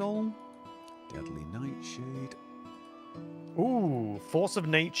thistle, deadly nightshade. Ooh, force of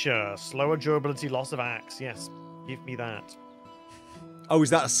nature, slower durability, loss of axe. Yes, give me that. Oh, is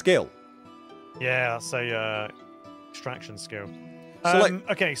that a skill? Yeah, that's a extraction skill. So,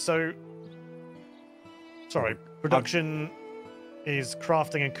 okay, so sorry, production is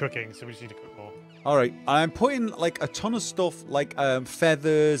crafting and cooking, so we just need to cook more. All right, I'm putting like a ton of stuff, like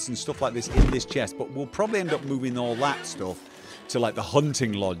feathers and stuff like this, in this chest, but we'll probably end up moving all that stuff to like the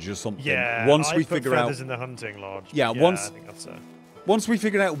hunting lodge or something. Yeah, once we put figure out. feathers in the hunting lodge. Yeah, I once think that's once we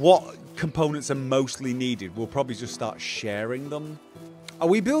figure out what components are mostly needed, we'll probably just start sharing them. Are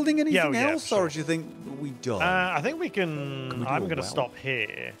we building anything yeah, else, for sure. or do you think we done? I think we can. Can we do I'm a going to well? stop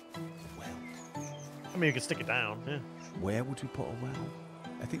here. Well, I mean, you can stick it down. Yeah. where would we put a well?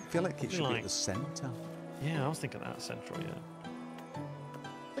 I feel like it should be at Like- the centre. Yeah, I was thinking that central. Yeah.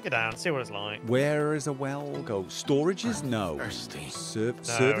 Stick it down. See what it's like. Where is a well go? Storages? No. thirsty. Ser- No,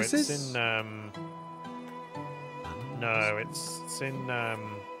 services? It's in. No, it's in.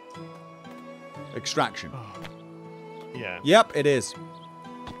 Extraction. Oh, yeah. Yep, it is.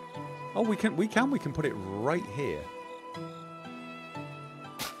 Oh, we can put it right here.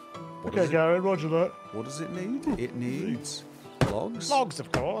 What does it- Gary, roger that. What does it need? It needs logs. Logs,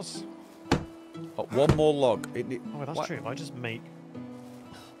 of course. Oh, one more log. It need. Oh, that's what? true. If I just make.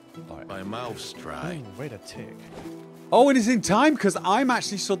 My mouth's dry. Oh, wait a tick. Oh, it is in time because I'm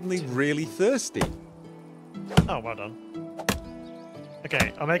actually suddenly really thirsty. Oh, well done.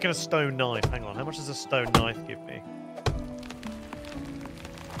 Okay, I'm making a stone knife. Hang on. How much does a stone knife give me?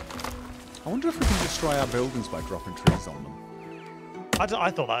 I wonder if we can destroy our buildings by dropping trees on them.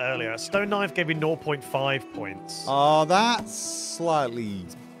 I thought that earlier. Stone knife gave me 0.5 points. Oh, that's slightly.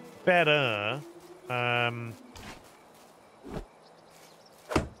 Better.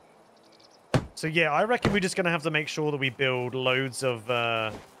 So yeah, I reckon we're just gonna have to make sure that we build loads of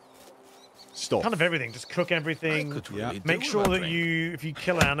Stuff. kind of everything. Just cook everything. Could Yeah. really do Make with sure a that drink. if you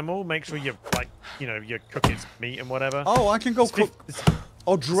kill an animal, make sure you you cook its meat and whatever. Oh, I can go It's cook. it's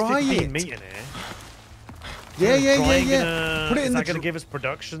Or dry 15 it. meat in here. Yeah. Drying Put it is in that the. going to give us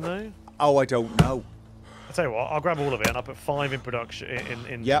production though? Oh, I don't know. I'll tell you what, I'll grab all of it and I'll put 5 in production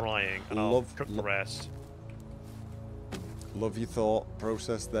in Yep. drying and I'll Love- cook the rest. Love your thought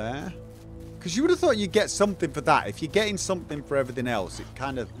process there. Because you would have thought you'd get something for that. If you're getting something for everything else, it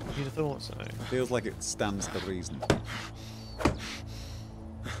kind of You'd have thought so. feels like it stands to reason.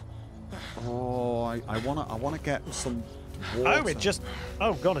 Oh, I wanna get some water. Oh, it just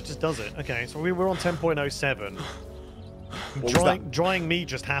oh god, it just does it. Okay, so we were on 10.07. What was that? Drying meat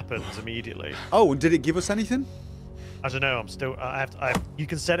just happens immediately. Oh, and did it give us anything? I don't know. I'm still. You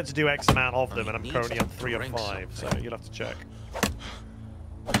can set it to do X amount of them, and I'm Need currently on to 3 of drink 5. So something. you'll have to check.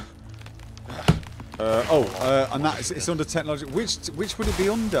 And that is, it's under technology. Which would it be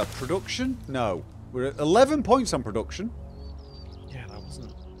under? Production? No. We're at 11 points on production. Yeah, that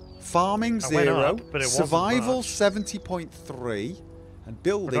wasn't. Farming It went 0. up, but it wasn't Survival much. 70.3. And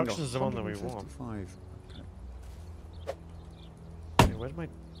building Production's the one that we want. 155. Hey, where's my?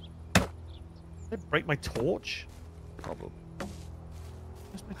 Did I break my torch? Problem.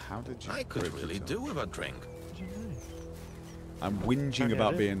 Where's my? How did you I could break really it up? do with a drink. What do you know? I'm whinging Apparently I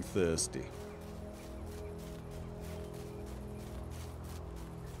about did. being thirsty.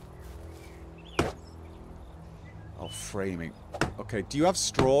 Oh, framing. Okay, do you have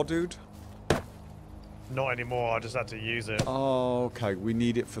straw, dude? Not anymore. I just had to use it. Oh, okay. We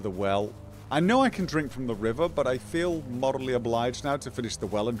need it for the well. I know I can drink from the river, but I feel morally obliged now to finish the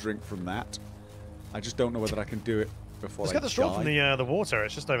well and drink from that. I just don't know whether I can do it before Let's I get the straw die. from the water.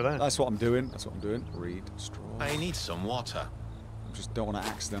 It's just over there. That's what I'm doing. That's what I'm doing. Read straw. I need some water. I just don't want to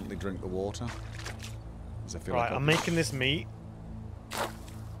accidentally drink the water. Because I feel Right, like I'm making this meat. And then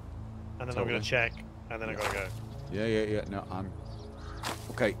I'm Totally. going to check. And then I got to go. Yeah. No, I'm...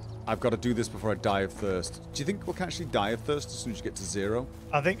 Okay, I've got to do this before I die of thirst. Do you think we can actually die of thirst as soon as you get to 0?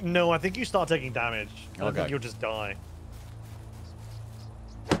 I think you start taking damage. I Okay. think you'll just die.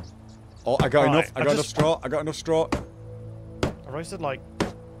 Oh, I got Right, enough. I got enough straw. I got enough straw. I roasted like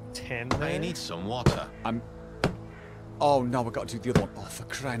 10 there. I need some water. Oh no, I've got to do the other one. Oh, for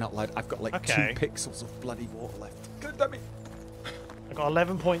crying out loud. I've got like Okay. 2 pixels of bloody water left. God damn it. I've got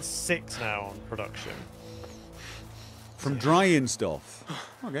 11.6 now on production. From drying stuff.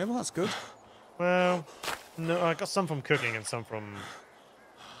 Okay, well that's good. Well, no, I got some from cooking and some from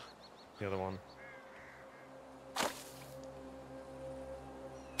the other one.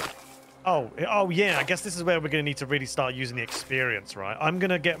 Oh yeah, I guess this is where we're going to need to really start using the experience, right? I'm going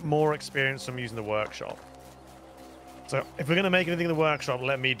to get more experience from using the workshop. So if we're going to make anything in the workshop,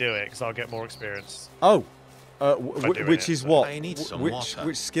 let me do it, because I'll get more experience. Oh, doing which it, is so- what? I need some which water.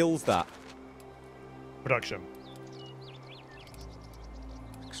 which skill's that? Production.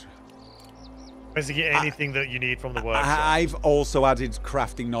 Basically anything that you need from the workshop. I've also added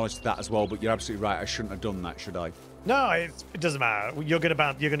crafting knowledge to that as well, but you're absolutely right. I shouldn't have done that, should I? No, it doesn't matter. You're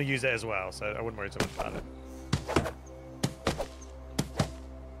gonna use it as well, so I wouldn't worry too much about it.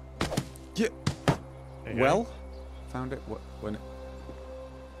 Yeah. There you go. Well, found it. When it...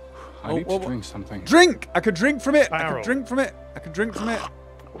 I need to drink something. Drink! I could drink from it. I Barrel. could drink from it. I could drink from it.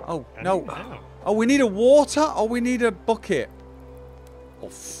 Oh And no. now. Oh, we need a water or we need a bucket. Oh,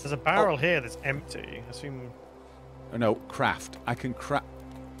 There's a barrel here that's empty. I assume Oh, no, craft. I can craft.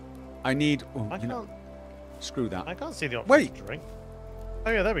 I need. Oh, I you know, can't. screw that. I can't see the option Wait. to drink.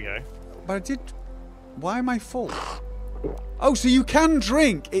 Oh yeah, there we go. But I did. Why am I full? Oh, so you can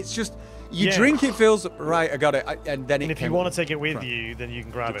drink. It's just you Yeah. drink. It feels right. I got it. And then And it. if you came want to take it with craft- you, then you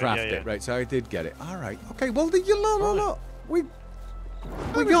can grab to it. craft Yeah, it, yeah. right? So I did get it. All right. Okay. Well, you look. We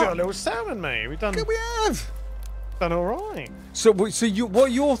We've got a little salmon, mate. We've done we have. all right. So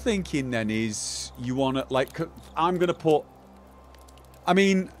what you're thinking then is you want to like I'm gonna put. I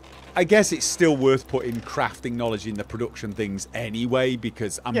mean, I guess it's still worth putting crafting knowledge in the production things anyway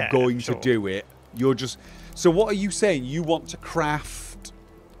because I'm Yeah, going sure. to do it. You're just. So what are you saying? You want to craft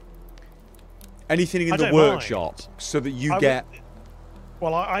anything in I the don't workshop mind. so that you I would- get.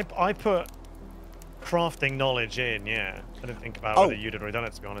 Well, I put crafting knowledge in. Yeah, I didn't think about Oh. whether you'd already done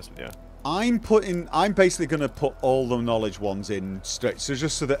it. To be honest with you. I'm basically going to put all the knowledge ones in straight, so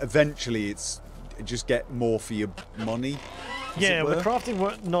just so that eventually just get more for your money. as Yeah, it well, the were.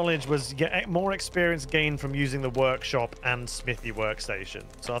 crafting knowledge was get more experience gained from using the workshop and smithy workstation.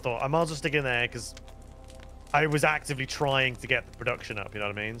 So I thought I might as well stick in there because I was actively trying to get the production up. You know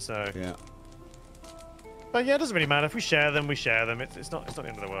what I mean? So, Yeah. but yeah, it doesn't really matter if we share them. We share them. It's not the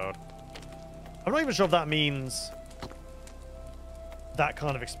end of the world. I'm not even sure if that means that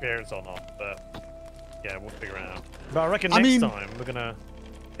kind of experience or not, but yeah, we'll figure it out. But I reckon next time we're gonna,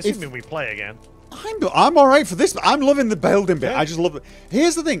 assuming we play again. I'm all right for this. I'm loving the building bit. Yeah. I just love it.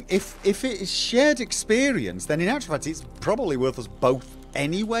 Here's the thing: if it is shared experience, then in actual fact, it's probably worth us both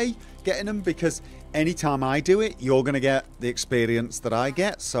anyway getting them because anytime I do it, you're gonna get the experience that I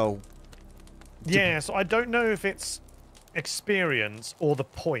get. So Yeah, so I don't know if it's experience or the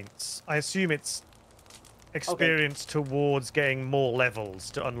points. I assume it's experience towards getting more levels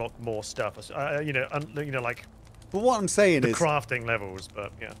to unlock more stuff. Like but what I'm saying the is, crafting levels.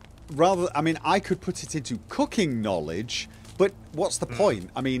 But yeah, I mean, I could put it into cooking knowledge, but what's the point?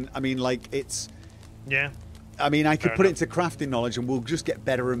 I mean, like it's. yeah. I mean, I could Fair put enough. it into crafting knowledge, and we'll just get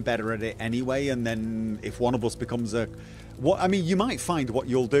better and better at it anyway. And then, if one of us becomes you might find what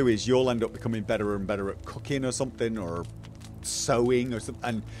you'll do is you'll end up becoming better and better at cooking or something, or sewing or something,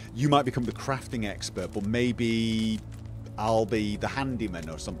 and you might become the crafting expert. But maybe I'll be the handyman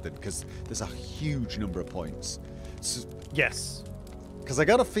or something because there's a huge number of points. Yes. Because I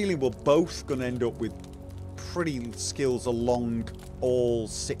got a feeling we're both going to end up with pretty skills along all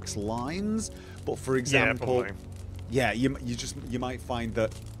 6 lines. But for example, Yeah, probably. you might find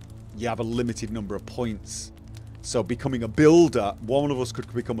that you have a limited number of points. So becoming a builder, one of us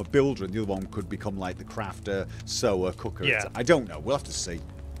could become a builder, and the other one could become like the crafter, sewer, cooker. Yeah. I don't know. We'll have to see.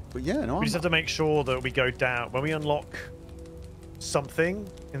 But yeah, no. We just have to make sure that we go down when we unlock something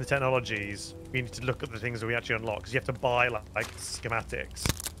in the technologies, we need to look at the things that we actually unlock, because you have to buy like schematics.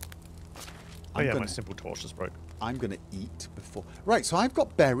 Oh yeah, my simple torch just broke. I'm gonna eat before. Right, so I've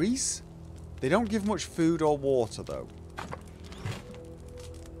got berries. They don't give much food or water though.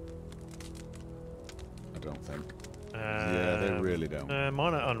 I don't think. Yeah, they really don't.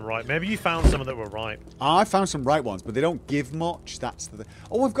 Mine are unripe. Maybe you found some that were ripe. I found some ripe ones, but they don't give much. That's the thing.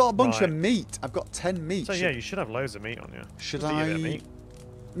 Oh, I've got a bunch of meat. I've got 10 meat. So yeah, you should have loads of meat on you. Should I?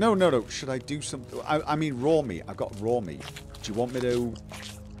 No. Should I do some? I mean raw meat. I've got raw meat. Do you want me to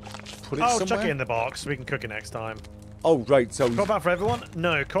put it somewhere? Chuck it in the box. We can cook it next time. Oh right. So co-op out for everyone?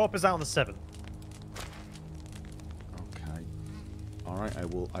 No, co-op is out on the 7th. Okay. All right. I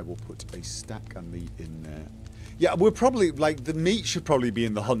will put a stack of meat in there. Yeah, we're probably, like, the meat should probably be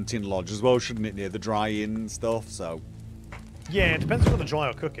in the hunting lodge as well, shouldn't it, near the dry-in stuff, so... Yeah, it depends if you want to dry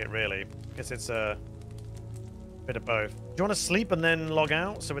or cook it, really. I guess it's a bit of both. Do you want to sleep and then log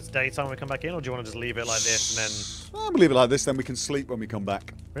out, so it's daytime when we come back in, or do you want to just leave it like this and then... I'll leave it like this, then we can sleep when we come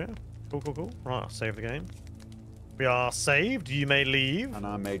back. Yeah, cool. Right, I'll save the game. We are saved, you may leave. And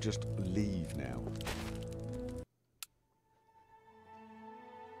I may just leave now.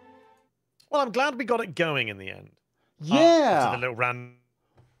 Well, I'm glad we got it going in the end. Yeah. The little randomness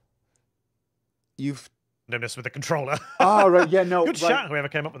with the controller. Oh, right. Yeah, no. Good shot, whoever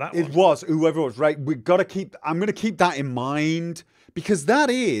came up with that one. It was, whoever it was, right. We've got to keep, I'm going to keep that in mind because that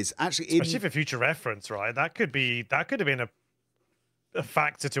is actually... Especially for future reference, right? That could have been a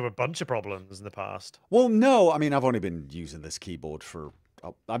factor to a bunch of problems in the past. Well, no. I mean, I've only been using this keyboard for...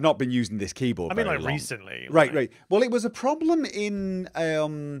 I've not been using this keyboard very long. Recently. Right. Well, it was a problem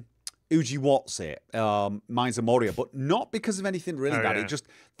in... Uji What's It, Mines of Moria, but not because of anything really bad. Yeah. It just,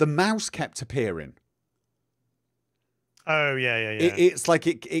 the mouse kept appearing. Oh, yeah. It's like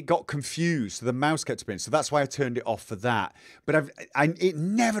it got confused, so the mouse kept appearing. So that's why I turned it off for that. But it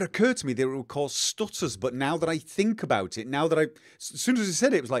never occurred to me that it would cause stutters, but now that I think about it, as soon as you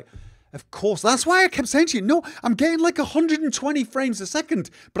said it, it was like, of course. That's why I kept saying to you, no, I'm getting like 120 frames a second,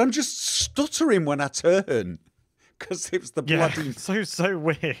 but I'm just stuttering when I turn. Because it was the bloody... so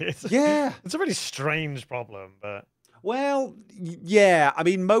weird. Yeah. It's a really strange problem, but... Well, yeah. I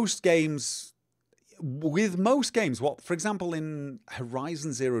mean, most games... With most games, for example, in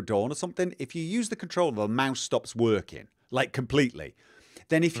Horizon Zero Dawn or something, if you use the controller, the mouse stops working, like, completely.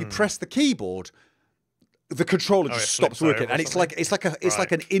 Then if you press the keyboard, the controller just stops working. And it's like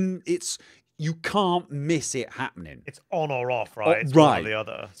you can't miss it happening. It's on or off, right? It's right. One or the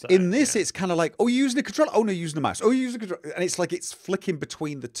other. So, in this, it's kind of like, oh, you're using the controller? Oh, no, you're using the mouse. Oh, you're using the controller. And it's like it's flicking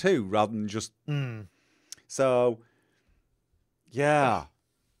between the two rather than just... So, yeah.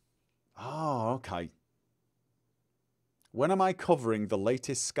 Oh, okay. When am I covering the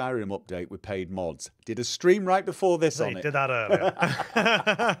latest Skyrim update with paid mods? Did a stream right before this on it. Did that earlier.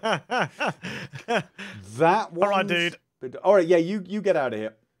 That one. All right, dude. All right, yeah, you get out of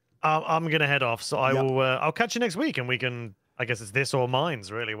here. I'm gonna head off, so I will. I'll catch you next week, and we can. I guess it's this or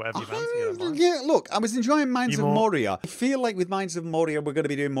Mines, really, whatever you fancy. Yeah, look, I was enjoying Mines of Moria. I feel like with Mines of Moria, we're going to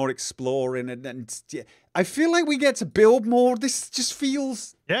be doing more exploring, and I feel like we get to build more. This just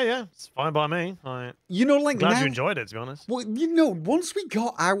feels. Yeah, it's fine by me. Like glad you enjoyed it, to be honest. Well, once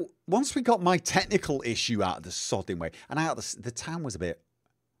we got my technical issue out of the sodding way, and out of the town was a bit.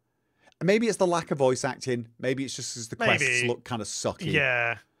 Maybe it's the lack of voice acting. Maybe it's just because the quests look kind of sucky.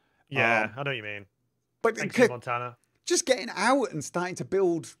 Yeah, I know what you mean. But thanks, Montana. Just getting out and starting to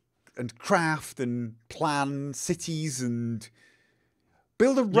build and craft and plan cities and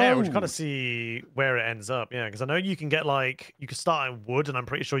build a road. Yeah, we've got to see where it ends up. Yeah, because I know you can get you can start in wood, and I'm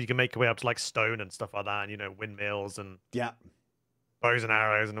pretty sure you can make your way up to stone and stuff like that, and windmills and bows and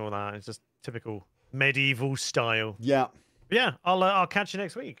arrows and all that. It's just typical medieval style. Yeah. But yeah, I'll catch you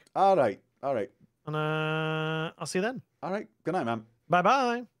next week. All right. And I'll see you then. All right. Good night, man.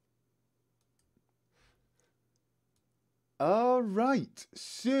 Bye. All right,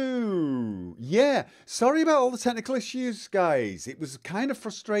 so, yeah, sorry about all the technical issues, guys. It was kind of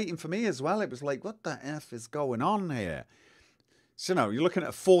frustrating for me as well. It was like, what the F is going on here? So, you're looking at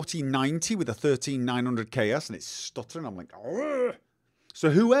a 4090 with a 13900 KS, and it's stuttering. I'm like, oh.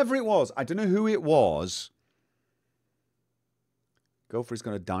 So whoever it was, I don't know who it was. Gopher is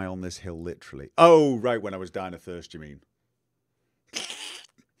going to die on this hill, literally. Oh, right, when I was dying of thirst, you mean?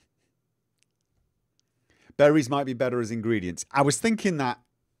 Berries might be better as ingredients. I was thinking that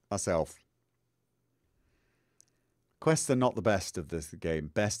myself. Quests are not the best of this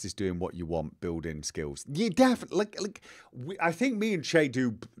game. Best is doing what you want, building skills. Yeah, definitely. I think me and Shay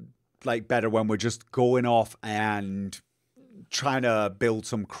do better when we're just going off and trying to build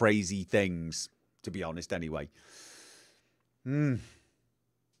some crazy things. To be honest, anyway.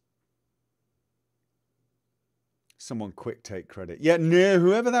 Someone quick take credit. Yeah, no,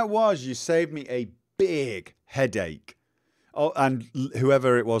 whoever that was, you saved me a big headache. Oh, and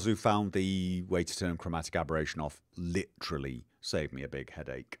whoever it was who found the way to turn chromatic aberration off literally saved me a big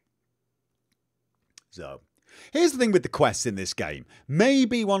headache. So, here's the thing with the quests in this game.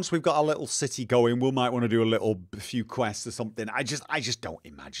 Maybe once we've got a little city going, we might want to do a few quests or something. I just don't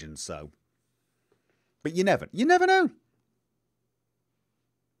imagine so. But you never know.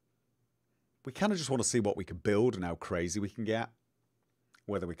 We kind of just want to see what we can build and how crazy we can get.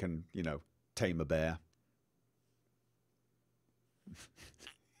 Whether we can, you know, tame a bear.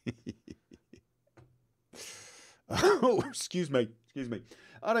 Oh, excuse me.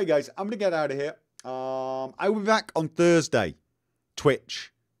 All right, guys, I'm going to get out of here. I will be back on Thursday.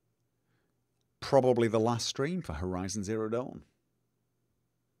 Twitch. Probably the last stream for Horizon Zero Dawn.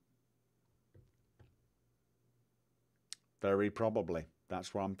 Very probably.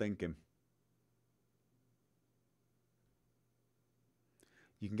 That's what I'm thinking.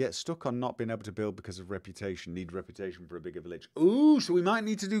 You can get stuck on not being able to build because of reputation. Need reputation for a bigger village. Ooh, so we might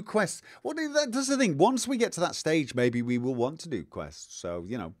need to do quests. That's the thing. Once we get to that stage, maybe we will want to do quests. So,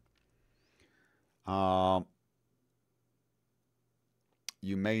 you know.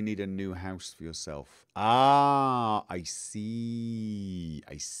 You may need a new house for yourself. Ah, I see.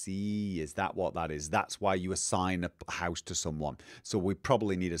 Is that what that is? That's why you assign a house to someone. So we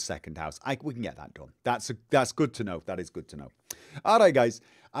probably need a second house. We can get that done. That's good to know. That is good to know. All right, guys.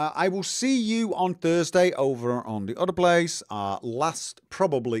 I will see you on Thursday over on the other place.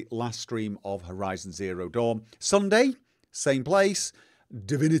 Probably last stream of Horizon Zero Dawn. Sunday, same place.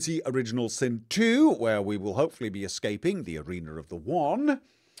 Divinity Original Sin 2, where we will hopefully be escaping the Arena of the One.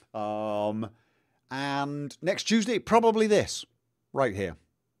 And next Tuesday, probably this, right here.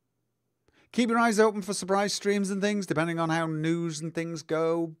 Keep your eyes open for surprise streams and things, depending on how news and things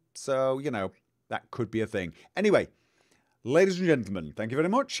go. So, you know, that could be a thing. Anyway, ladies and gentlemen, thank you very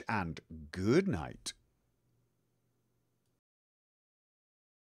much, and good night.